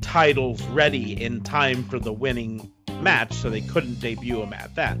titles ready in time for the winning match, so they couldn't debut them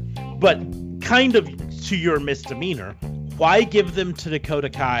at that. But kind of to your misdemeanor, why give them to Dakota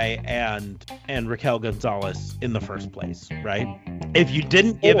Kai and Raquel Gonzalez in the first place, right? If you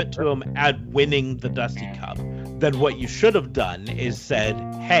didn't give it to them at winning the Dusty Cup, then what you should have done is said,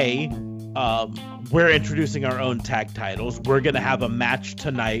 hey, we're introducing our own tag titles. We're going to have a match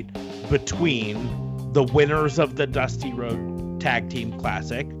tonight between the winners of the Dusty Road Tag Team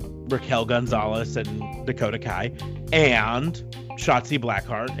Classic, Raquel Gonzalez and Dakota Kai, and Shotzi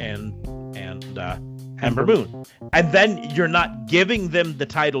Blackheart and Ember Moon. And then you're not giving them the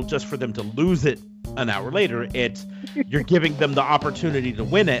title just for them to lose it an hour later. You're giving them the opportunity to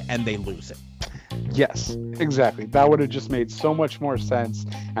win it, and they lose it. Yes, exactly. That would have just made so much more sense,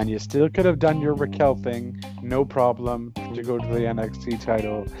 and you still could have done your Raquel thing, no problem, to go to the NXT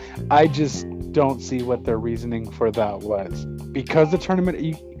title. I just don't see what their reasoning for that was. Because the tournament,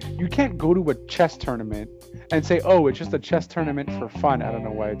 you can't go to a chess tournament and say, oh, it's just a chess tournament for fun. I don't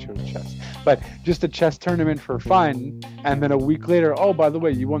know why I chose chess, but just a chess tournament for fun. And then a week later, oh, by the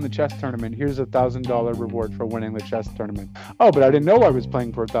way, you won the chess tournament. Here's $1,000 reward for winning the chess tournament. Oh, but I didn't know I was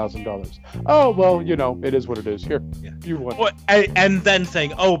playing for $1,000. Oh, well, you know, it is what it is. Here, you won. Well, and then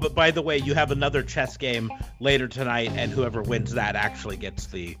saying, oh, but by the way, you have another chess game later tonight, and whoever wins that actually gets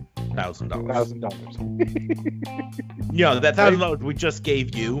the $1,000. You know, that $1,000 we just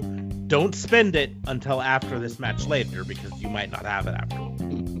gave you, don't spend it until after this match later, because you might not have it afterwards.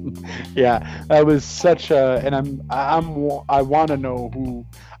 Yeah, that was such a, and I want to know who.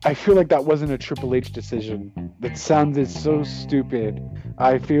 I feel like that wasn't a Triple H decision. That sounded so stupid.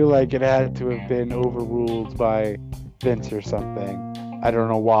 I feel like it had to have been overruled by Vince or something. I don't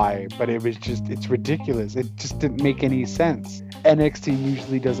know why, but it was just, it's ridiculous. It just didn't make any sense. NXT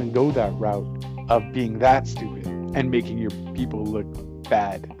usually doesn't go that route of being that stupid and making your people look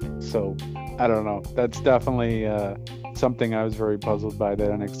bad. So I don't know. That's definitely something I was very puzzled by that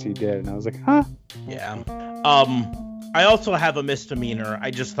NXT did, and I was like, huh? Yeah. I also have a misdemeanor.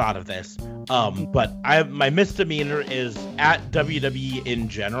 I just thought of this. But my misdemeanor is at WWE in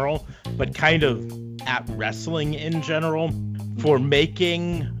general, but kind of at wrestling in general, for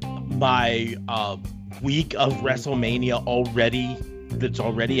making my week of WrestleMania that's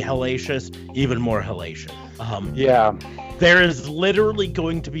already hellacious, even more hellacious. Yeah. There is literally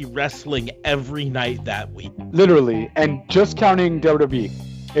going to be wrestling every night that week. Literally, and just counting WWE.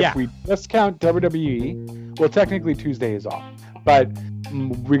 Yeah. If we just count WWE, well, technically Tuesday is off, but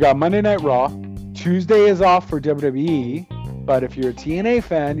we got Monday Night Raw. Tuesday is off for WWE, but if you're a TNA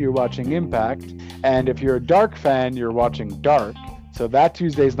fan, you're watching Impact, and if you're a Dark fan, you're watching Dark. So that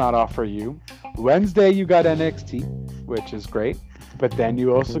Tuesday's not off for you. Wednesday, you got NXT, which is great, but then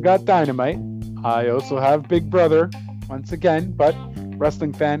you also got Dynamite. I also have Big Brother, once again, but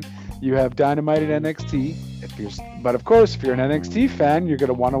wrestling fan, you have Dynamite and NXT. But of course, if you're an NXT fan, you're going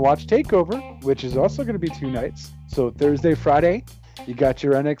to want to watch TakeOver, which is also going to be 2 nights. So Thursday, Friday, you got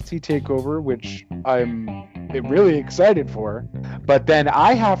your NXT TakeOver, which I'm really excited for. But then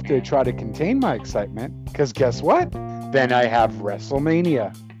I have to try to contain my excitement, because guess what? Then I have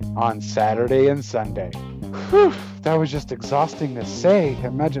WrestleMania on Saturday and Sunday. Whew, that was just exhausting to say.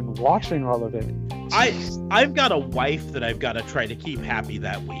 Imagine watching all of it. I've got a wife that I've got to try to keep happy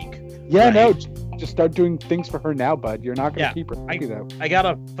that week. Yeah, right? No, just start doing things for her now, bud. You're not going to keep her happy that way. I got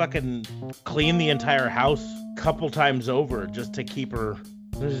to fucking clean the entire house a couple times over just to keep her.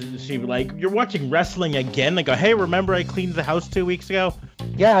 She like, you're watching wrestling again? I go, hey, remember I cleaned the house 2 weeks ago?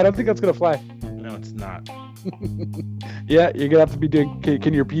 Yeah, I don't think that's going to fly. No, it's not. Yeah, you're going to have to be doing...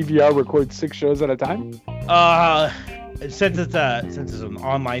 Can your PVR record 6 shows at a time? Since it's an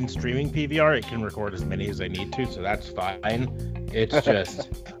online streaming PVR, it can record as many as I need to, so that's fine. It's just...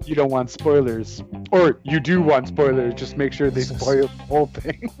 You don't want spoilers. Or you do want spoilers, just make sure they spoil the whole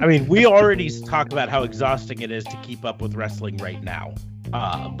thing. I mean, we already talk about how exhausting it is to keep up with wrestling right now.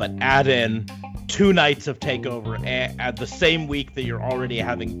 But add in 2 nights of TakeOver at the same week that you're already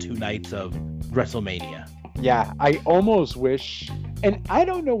having 2 nights of WrestleMania. Yeah, I almost wish... And I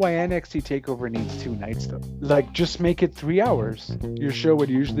don't know why NXT TakeOver needs 2 nights, though. Like, just make it 3 hours. Your show would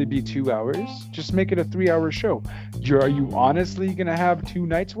usually be 2 hours. Just make it a 3-hour show. Are you honestly going to have 2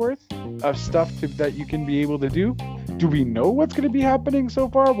 nights worth of stuff that you can be able to do? Do we know what's going to be happening so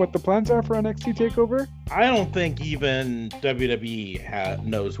far? What the plans are for NXT TakeOver? I don't think even WWE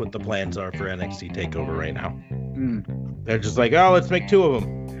knows what the plans are for NXT TakeOver right now. They're just like, oh, let's make 2 of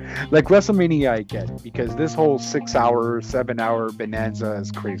them. Like WrestleMania, I get it, because this whole 6-hour, 7-hour bonanza is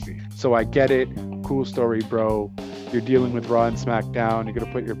crazy. So I get it. Cool story, bro. You're dealing with Raw and SmackDown. You're going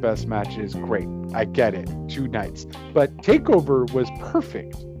to put your best matches. Great. I get it. 2 nights. But TakeOver was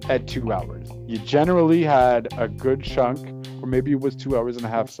perfect at 2 hours. You generally had a good chunk, or maybe it was 2 hours and a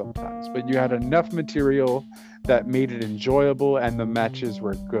half sometimes, but you had enough material that made it enjoyable and the matches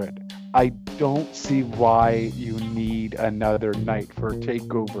were good. I don't see why you need another night for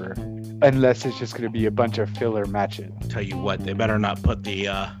TakeOver unless it's just going to be a bunch of filler matches. Tell you what, they better not put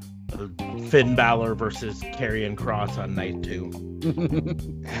the Finn Balor versus Karrion Kross on night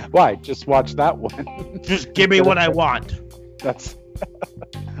 2. Why? Just watch that one. Just give me what I want. That's...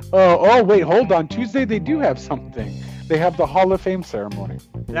 oh, wait, hold on. Tuesday they do have something. They have the Hall of Fame ceremony.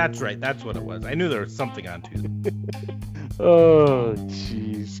 That's right. That's what it was. I knew there was something on Tuesday. Oh,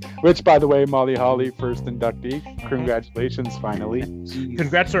 jeez. Which, by the way, Molly Holly, first inductee. Congratulations, finally. Jeez.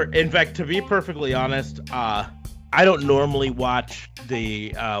 Congrats, sir. In fact, to be perfectly honest, I don't normally watch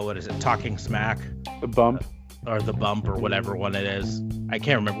the, Talking Smack? The Bump? Or the Bump, or whatever one it is. I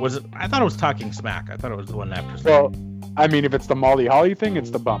can't remember. Was it? I thought it was Talking Smack. I thought it was the one after Smack. Well, I mean, if it's the Molly Holly thing, it's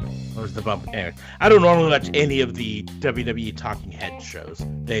the Bump. Or it's the Bump. Anyway, I don't normally watch any of the WWE Talking Head shows.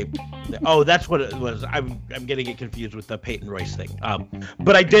 Oh, that's what it was. I'm getting it confused with the Peyton Royce thing.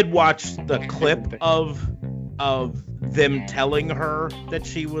 But I did watch the clip of them telling her that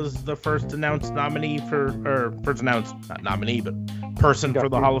she was the first announced nominee not nominee, but person for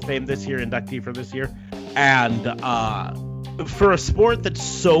the Hall of Fame this year, inductee for this year. And for a sport that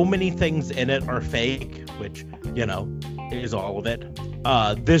so many things in it are fake, which, you know, is all of it,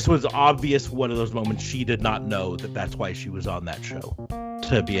 this was obvious one of those moments she did not know that's why she was on that show,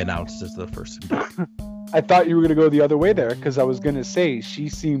 to be announced as the first inductee. I thought you were going to go the other way there, because I was going to say she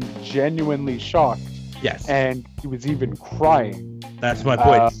seemed genuinely shocked. Yes. And he was even crying. That's my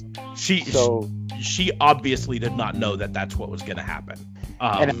point. She obviously did not know that's what was going to happen.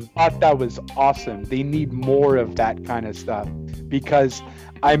 And I thought that was awesome. They need more of that kind of stuff. Because,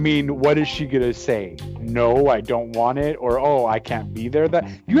 I mean, what is she going to say? No, I don't want it. Or, oh, I can't be there. That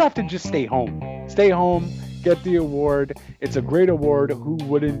you have to just stay home. Stay home. Get the award. It's a great award. Who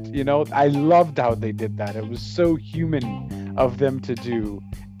wouldn't, you know? I loved how they did that. It was so human of them to do.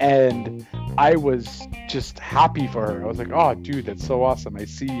 And I was just happy for her. I was like, oh, dude, that's so awesome. I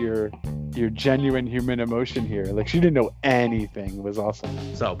see your genuine human emotion here. Like, she didn't know anything. It was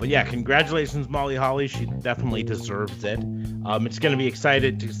awesome. So, but yeah, congratulations, Molly Holly. She definitely deserves it. It's going to be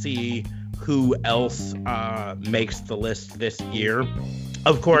excited to see who else makes the list this year.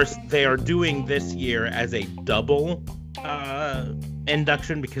 Of course, they are doing this year as a double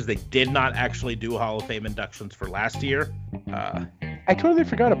induction because they did not actually do Hall of Fame inductions for last year. I totally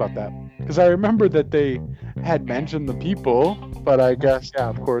forgot about that because I remember that they had mentioned the people, but I guess, yeah,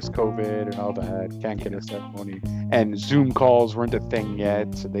 of course, COVID and all that, can't get a ceremony. And Zoom calls weren't a thing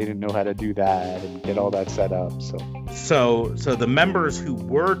yet, so they didn't know how to do that and get all that set up. So the members who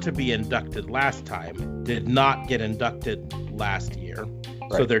were to be inducted last time did not get inducted last year.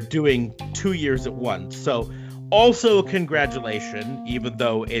 Right. So they're doing 2 years at once. So also a congratulation, even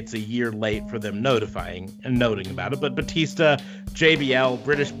though it's a year late for them notifying and noting about it. But Batista, JBL,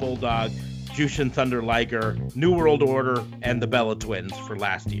 British Bulldog, Jushin Thunder Liger, New World Order, and the Bella Twins for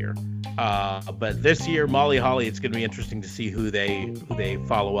last year. But this year, Molly Holly, it's going to be interesting to see who they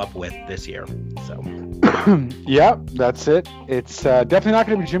follow up with this year. So, yeah, that's it. It's definitely not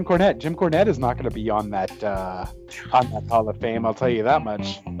going to be Jim Cornette. Jim Cornette is not going to be on that Hall of Fame. I'll tell you that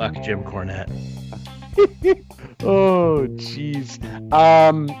much. Fuck Jim Cornette. Oh, jeez.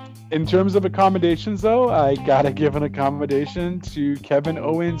 In terms of accommodations, though, I gotta give an accommodation to Kevin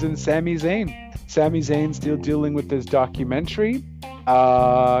Owens and Sami Zayn. Sami Zayn still dealing with this documentary.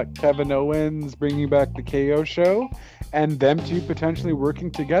 Kevin Owens bringing back the KO show, and them two potentially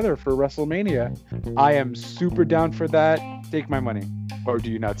working together for WrestleMania. I am super down for that. Take my money. Or do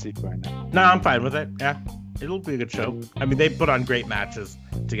you not see it right now? No, I'm fine with it. Yeah, it'll be a good show. I mean, they put on great matches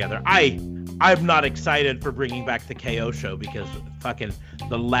together. I'm not excited for bringing back the KO show because fucking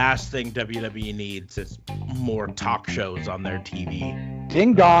the last thing WWE needs is more talk shows on their TV.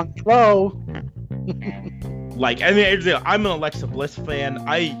 Ding dong, hello. Like, I mean, I'm an Alexa Bliss fan.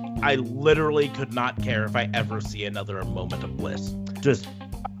 I literally could not care if I ever see another moment of Bliss. Just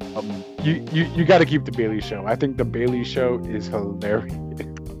you got to keep the Bayley show. I think the Bayley show is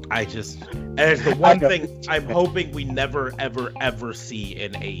hilarious. And it's the one thing I'm hoping we never, ever, ever see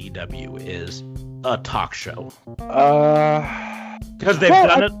in AEW is a talk show. Because they've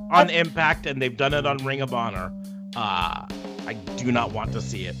done it on Impact and they've done it on Ring of Honor. I do not want to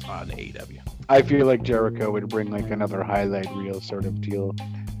see it on AEW. I feel like Jericho would bring like another highlight reel sort of deal.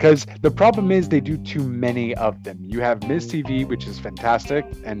 Because the problem is they do too many of them. You have Miz TV, which is fantastic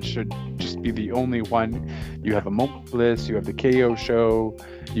and should just be the only one. You have a Moment of Bliss, you have the KO show,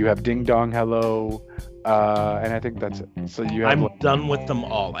 you have Ding Dong Hello, and I think that's it. So I'm done with them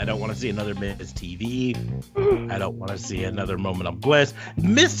all. I don't want to see another Miz TV. I don't want to see another Moment of Bliss.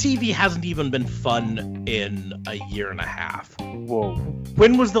 Miz TV hasn't even been fun in a year and a half. Whoa.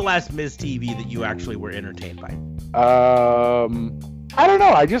 When was the last Miz TV that you actually were entertained by? I don't know.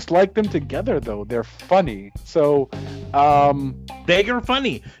 I just like them together, though. They're funny. So, they are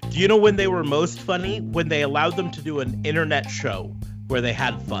funny. Do you know when they were most funny? When they allowed them to do an internet show where they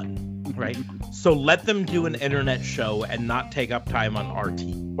had fun, right? So let them do an internet show and not take up time on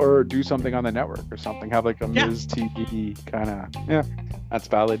RT. Or do something on the network or something. Have like a Miz TV kind of... Yeah, that's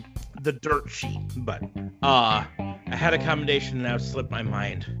valid. The dirt sheet. But, I had a commendation and now it slipped my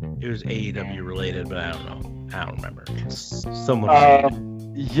mind. It was AEW related, but I don't know. I don't remember. Someone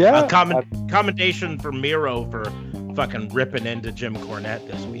yeah. Commendation for Miro for fucking ripping into Jim Cornette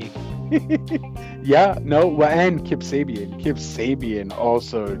this week. Yeah, no, well, and Kip Sabian. Kip Sabian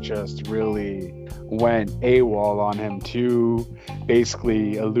also just really went AWOL on him too.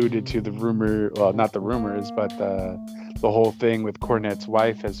 Basically alluded to the rumor, well, not the rumors, but the whole thing with Cornette's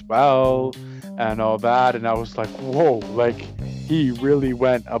wife as well and all that. And I was like, whoa, like he really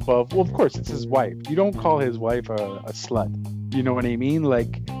went above. Well, of course, it's his wife. You don't call his wife a slut. You know what I mean?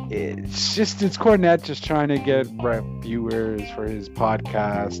 Like it's Cornette just trying to get viewers for his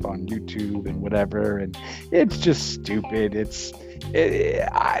podcast on YouTube and whatever, and it's just stupid.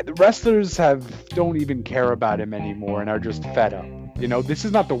 The wrestlers don't even care about him anymore and are just fed up. You know, this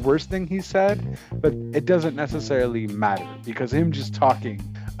is not the worst thing he said, but it doesn't necessarily matter because him just talking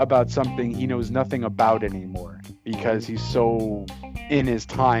about something he knows nothing about anymore because he's so in his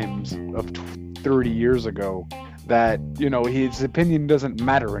times of 30 years ago that, you know, his opinion doesn't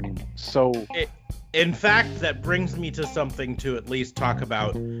matter anymore. So in fact, that brings me to something to at least talk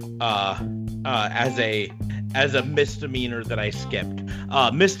about as a misdemeanor that I skipped.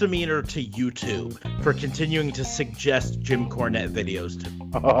 Misdemeanor to YouTube for continuing to suggest Jim Cornette videos to me.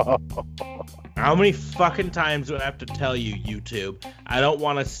 How many fucking times do I have to tell you, YouTube, I don't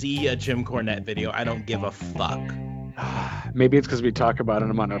want to see a Jim Cornette video. I don't give a fuck. Maybe it's because we talk about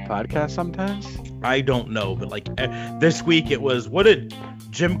him on our podcast sometimes. I don't know, but like this week it was, what did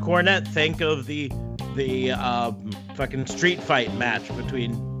Jim Cornette think of the fucking street fight match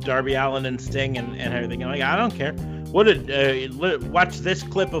between Darby Allin and Sting and everything? I'm like, I don't care. What did watch this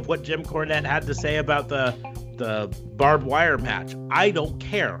clip of what Jim Cornette had to say about the barbed wire match? I don't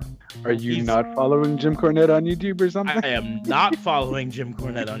care. Are you not following Jim Cornette on YouTube or something? I am not following Jim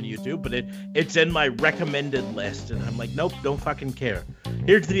Cornette on YouTube, but it's in my recommended list, and I'm like, nope, don't fucking care.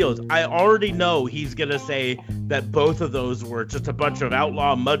 Here's the deal: I already know he's gonna say that both of those were just a bunch of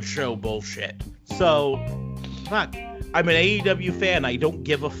outlaw mud show bullshit. So, fuck. I'm an AEW fan. I don't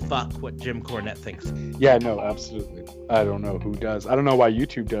give a fuck what Jim Cornette thinks. Yeah, no, absolutely. I don't know who does. I don't know why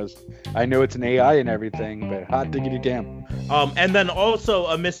YouTube does. I know it's an AI and everything, but hot diggity damn. And then also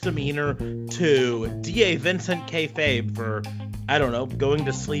a misdemeanor to DA Vincent Kayfabe for, I don't know, going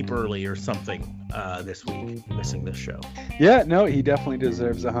to sleep early or something this week, missing this show. Yeah, no, he definitely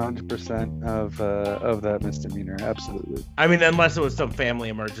deserves 100% of that misdemeanor. Absolutely. I mean, unless it was some family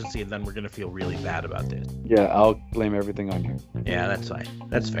emergency, and then we're gonna feel really bad about this. Yeah, I'll blame everything on you. Yeah, that's fine.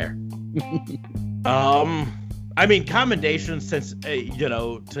 That's fair. I mean, commendations since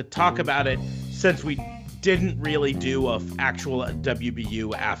to talk about it since we didn't really do a actual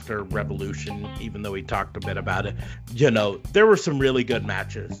WBU after Revolution, even though we talked a bit about it. There were some really good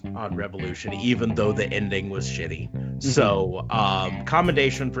matches on Revolution, even though the ending was shitty. Mm-hmm. So,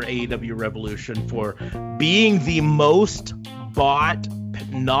 commendation for AEW Revolution for being the most bought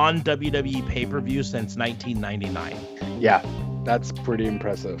non-WWE pay-per-view since 1999. Yeah, that's pretty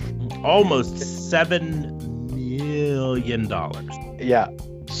impressive. Almost $7 million. Yeah.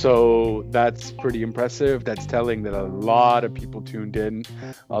 So that's pretty impressive. That's telling that a lot of people tuned in.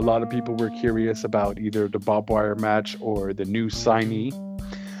 A lot of people were curious about either the barbed wire match or the new signee.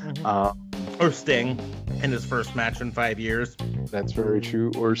 Mm-hmm. Or Sting in his first match in 5 years. That's very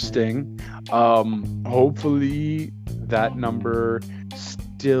true. Or Sting. Hopefully that number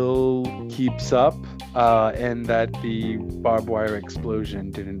still keeps up. And that the barbed wire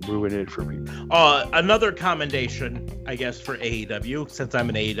explosion didn't ruin it for me. Another commendation, I guess, for AEW, since I'm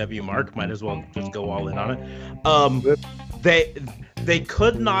an AEW mark, might as well just go all in on it. They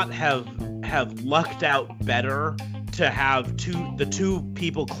could not have lucked out better to have the two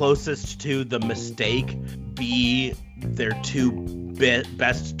people closest to the mistake be their two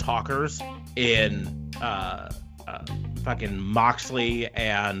best talkers in fucking Moxley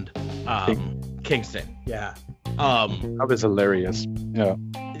and Kingston. Yeah. That was hilarious. Yeah.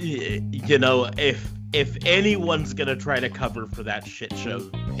 If anyone's gonna try to cover for that shit show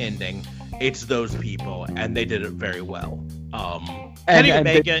ending, it's those people, and they did it very well. Kenny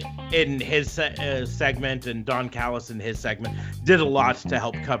Omega in his segment and Don Callis in his segment did a lot to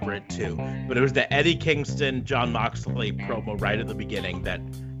help cover it too. But it was the Eddie Kingston, John Moxley promo right at the beginning that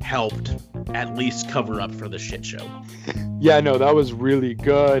helped at least cover up for the shit show. Yeah, no, that was really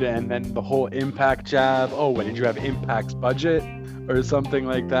good. And then the whole Impact jab. Oh, what did you have? Impact's budget or something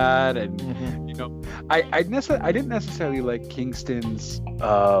like that? And I didn't necessarily like Kingston's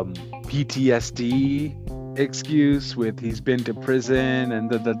PTSD excuse with he's been to prison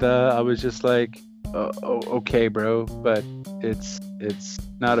and I was just like, okay, bro, but it's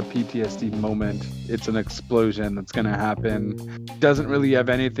not a PTSD moment. It's an explosion that's gonna happen. Doesn't really have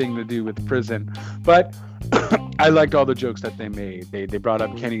anything to do with prison, but I liked all the jokes that they made. They brought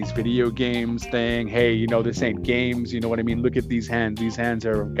up Kenny's video games thing. Hey, this ain't games. You know what I mean? Look at these hands. These hands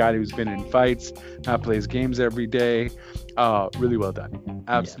are a guy who's been in fights, not plays games every day. Really well done.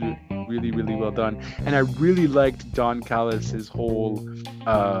 Absolutely, really, really well done. And I really liked Don Callis' whole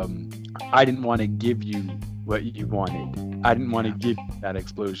I didn't want to give you what you wanted. I didn't want to give you that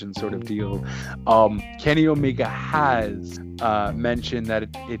explosion sort of deal. Kenny Omega has mentioned that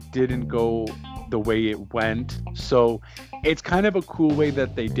it didn't go the way it went. So it's kind of a cool way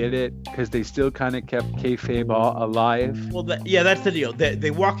that they did it, because they still kind of kept kayfabe alive. Well, that's the deal.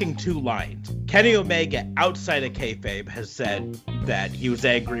 They're walking two lines. Kenny Omega, outside of kayfabe, has said that he was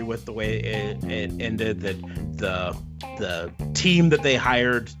angry with the way it ended, that the team that they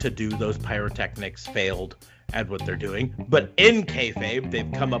hired to do those pyrotechnics failed at what they're doing. But in kayfabe,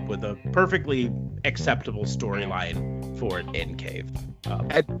 they've come up with a perfectly acceptable storyline for it in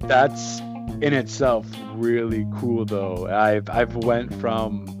kayfabe. That's in itself really cool, though. I've went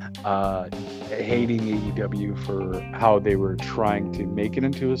from hating AEW for how they were trying to make it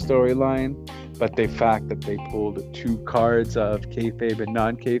into a storyline, but the fact that they pulled two cards of kayfabe and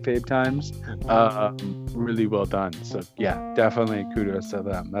non-kayfabe times, really well done. So yeah, definitely kudos to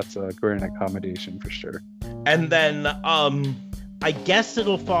them. That's a great accommodation for sure. And then I guess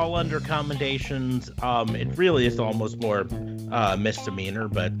it'll fall under commendations. It really is almost more misdemeanor,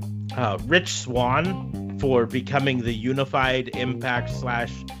 but Rich Swann for becoming the unified Impact /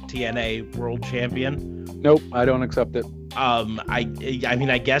 TNA World Champion. Nope, I don't accept it. I mean,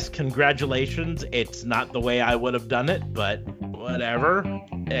 I guess congratulations. It's not the way I would have done it, but whatever.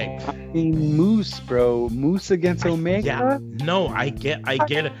 Hey. I mean, Moose, bro. Moose against Omega? Yeah. No, I get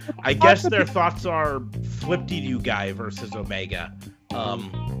it. I guess their thoughts are flip-de-doo guy versus Omega.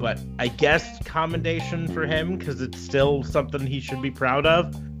 But I guess commendation for him, because it's still something he should be proud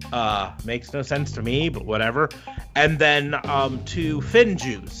of. Makes no sense to me, but whatever. And then to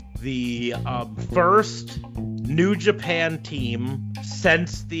FinJuice, the first New Japan team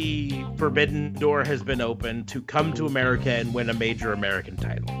since the Forbidden Door has been open to come to America and win a major American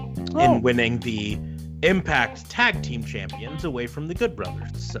title, in winning the Impact Tag Team Champions away from the Good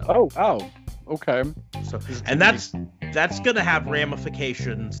Brothers. So. Okay. So, and that's gonna have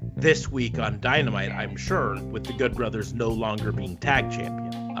ramifications this week on Dynamite, I'm sure, with the Good Brothers no longer being tag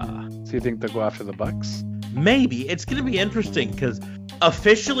champion. So you think they'll go after the Bucks? Maybe. It's gonna be interesting, because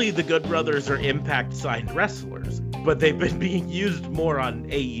officially the Good Brothers are Impact signed wrestlers, but they've been being used more on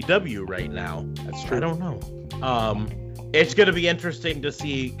AEW right now. That's true. I don't know. It's gonna be interesting to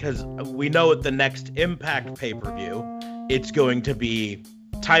see, because we know at the next Impact pay-per-view, it's going to be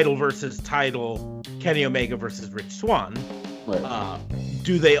title versus title, Kenny Omega versus Rich Swann. Right.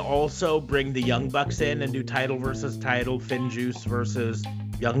 Do they also bring the Young Bucks in and do title versus title, FinJuice versus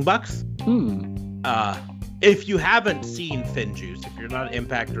Young Bucks? If you haven't seen FinJuice, if you're not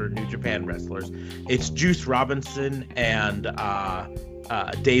Impact or New Japan wrestlers, it's Juice Robinson and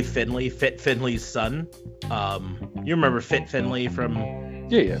Dave Finlay, Fit Finlay's son. You remember Fit Finlay from?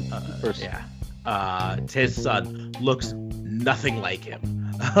 Yeah. Of course. Yeah. His son looks nothing like him.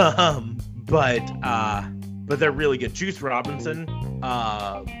 But they're really good. Juice Robinson,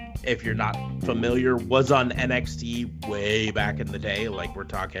 if you're not familiar, was on NXT way back in the day, like we're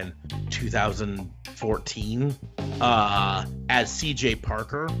talking 2014, as CJ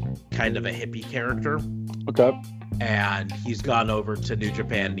Parker, kind of a hippie character. Okay. And he's gone over to New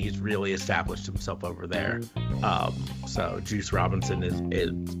Japan. He's really established himself over there. So Juice Robinson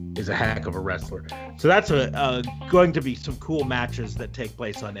is a heck of a wrestler. So that's going to be some cool matches that take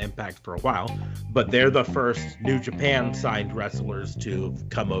place on Impact for a while. But they're the first New Japan signed wrestlers to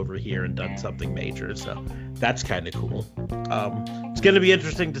come over here and done something major. So that's kind of cool. It's going to be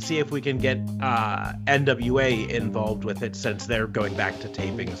interesting to see if we can get NWA involved with it, since they're going back to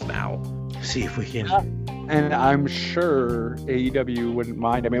tapings now. See if we can. And I'm sure AEW wouldn't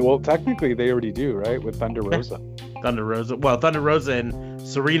mind. I mean, well, technically they already do, right? With Thunder Rosa. Thunder Rosa and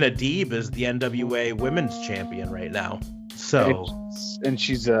Serena Deeb is the NWA Women's Champion right now. So, and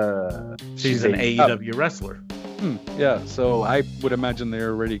she's an AEW wrestler. Yeah, so I would imagine they're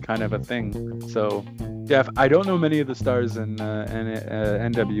already kind of a thing. So, yeah, I don't know many of the stars in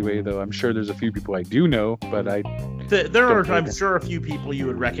NWA, though. I'm sure there's a few people I do know, but there are, I'm sure, a few people you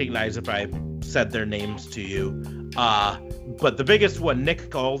would recognize if I said their names to you. But the biggest one,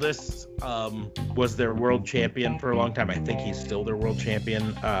 Nick Aldis, was their world champion for a long time. I think he's still their world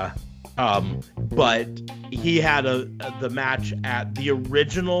champion. But he had the match at the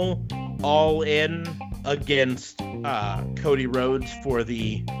original All In against Cody Rhodes for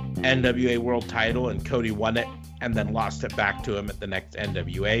the NWA World Title, and Cody won it and then lost it back to him at the next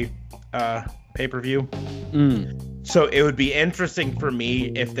NWA pay-per-view. So it would be interesting for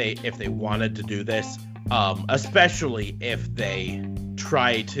me if they wanted to do this, especially if they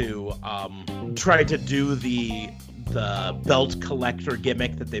try to do the belt collector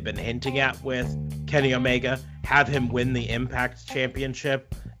gimmick that they've been hinting at with Kenny Omega, have him win the Impact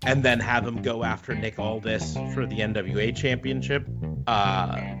Championship, and then have him go after Nick Aldis for the NWA Championship.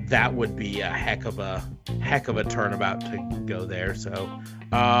 That would be a heck of a turnabout to go there. So,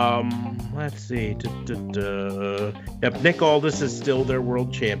 let's see. Yep, Nick Aldis is still their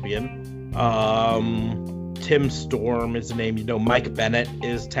world champion. Tim Storm is the name. You know, Mike Bennett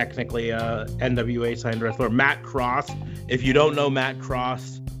is technically a NWA signed wrestler. Matt Cross. If you don't know Matt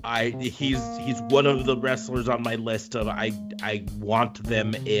Cross, he's one of the wrestlers on my list of I want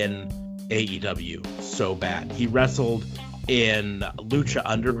them in AEW so bad. He wrestled in Lucha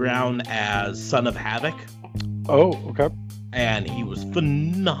Underground as Son of Havoc. Oh, okay. And he was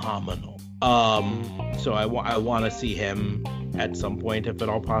phenomenal. So I want to see him at some point, if at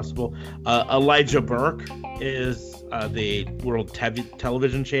all possible. Elijah Burke is the world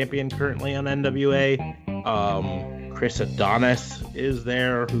television champion currently on NWA. Chris Adonis is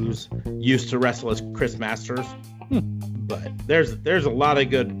there, who's used to wrestle as Chris Masters. But there's a lot of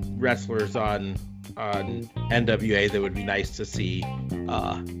good wrestlers on NWA that would be nice to see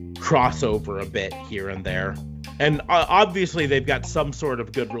crossover a bit here and there. And obviously they've got some sort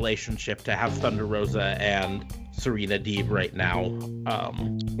of good relationship to have Thunder Rosa and Serena Deeb right now.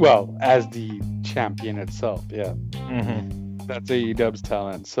 Well, as the champion itself, yeah. Mm-hmm. That's AEW's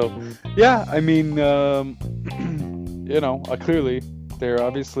talent. So, yeah, I mean, clearly they're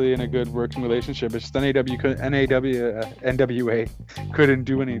obviously in a good working relationship. It's just NWA couldn't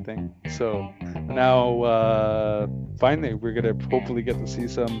do anything. So now, finally, we're going to hopefully get to see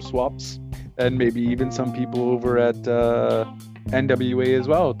some swaps and maybe even some people over at NWA as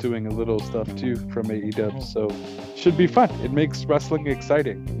well doing a little stuff too from AEW. So should be fun. It makes wrestling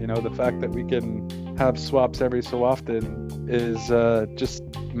exciting. You know, the fact that we can have swaps every so often is just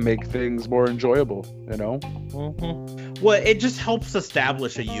make things more enjoyable, you know? Mm-hmm. Well, it just helps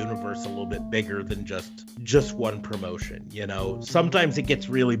establish a universe a little bit bigger than just one promotion, you know? Sometimes it gets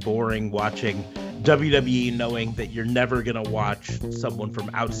really boring watching WWE knowing that you're never going to watch someone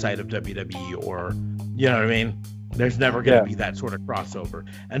from outside of WWE, or, you know what I mean? There's never going to be that sort of crossover.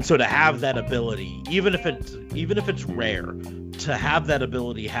 And so to have that ability, even if it's rare, to have that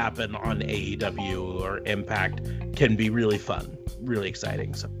ability happen on AEW or Impact can be really fun, really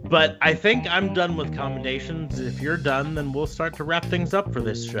exciting. So, but I think I'm done with commendations. If you're done, then we'll start to wrap things up for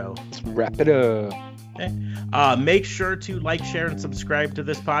this show. Let's wrap it up. Okay. Make sure to like, share, and subscribe to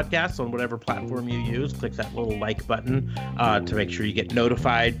this podcast on whatever platform you use. Click that little like button to make sure you get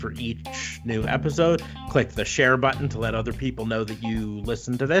notified for each new episode. Click the share button to let other people know that you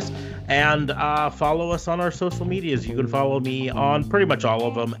listen to this. And follow us on our social medias. You can follow me on pretty much all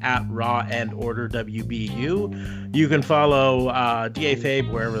of them at Raw and Order WBU. You can follow DA Fabe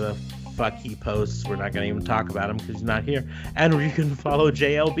wherever the fuck he posts. We're not going to even talk about him because he's not here. And you can follow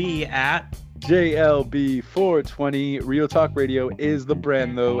JLB at JLB420. Real Talk Radio is the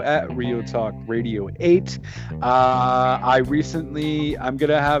brand, though, at Real Talk Radio 8. I'm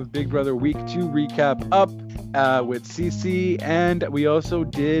gonna have Big Brother Week 2 recap up with CC, and we also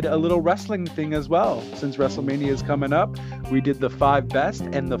did a little wrestling thing as well. Since WrestleMania is coming up, we did the 5 best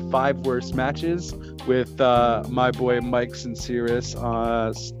and the 5 worst matches with my boy Mike Sinceris.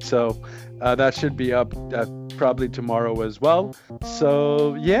 So that should be up probably tomorrow as well.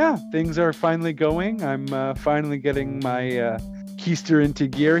 So yeah, things are finally going. I'm finally getting my keister into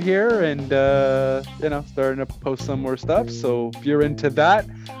gear here, and starting to post some more stuff. So if you're into that,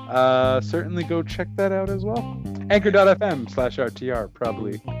 certainly go check that out as well. Anchor.fm/RTR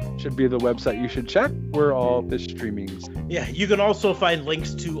probably should be the website you should check where all this streaming's. Yeah, you can also find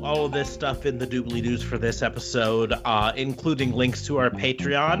links to all of this stuff in the doobly-doos for this episode, including links to our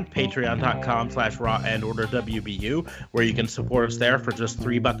Patreon, patreon.com/RawAndOrderWBU, where you can support us there for just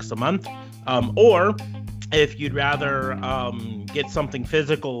 $3 a month. Or if you'd rather get something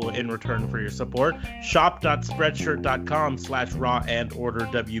physical in return for your support,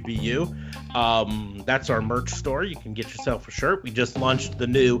 shop.spreadshirt.com/RawAndOrderWBU. That's our merch store. You can get yourself a shirt. We just launched the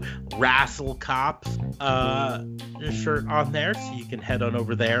new Wrestle Cops shirt on there, so you can head on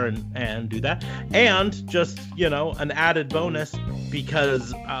over there and do that. And just, an added bonus,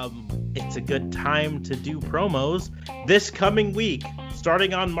 because it's a good time to do promos. This coming week,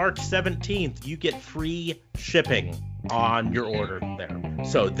 starting on March 17th, you get free shipping on your order there.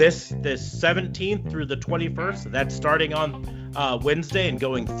 So this 17th through the 21st, that's starting on Wednesday and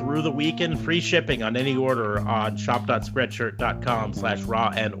going through the weekend, free shipping on any order on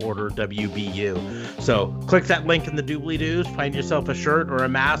shop.spreadshirt.com/RawAndOrderWBU. So click that link in the doobly-doos, find yourself a shirt or a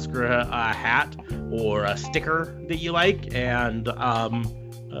mask or a hat or a sticker that you like, and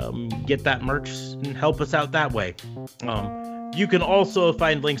get that merch and help us out that way. You can also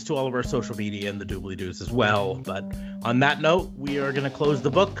find links to all of our social media in the doobly-doos as well. But on that note, we are going to close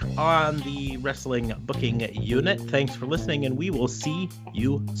the book on the Wrestling Booking Unit. Thanks for listening, and we will see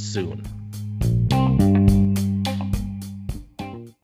you soon.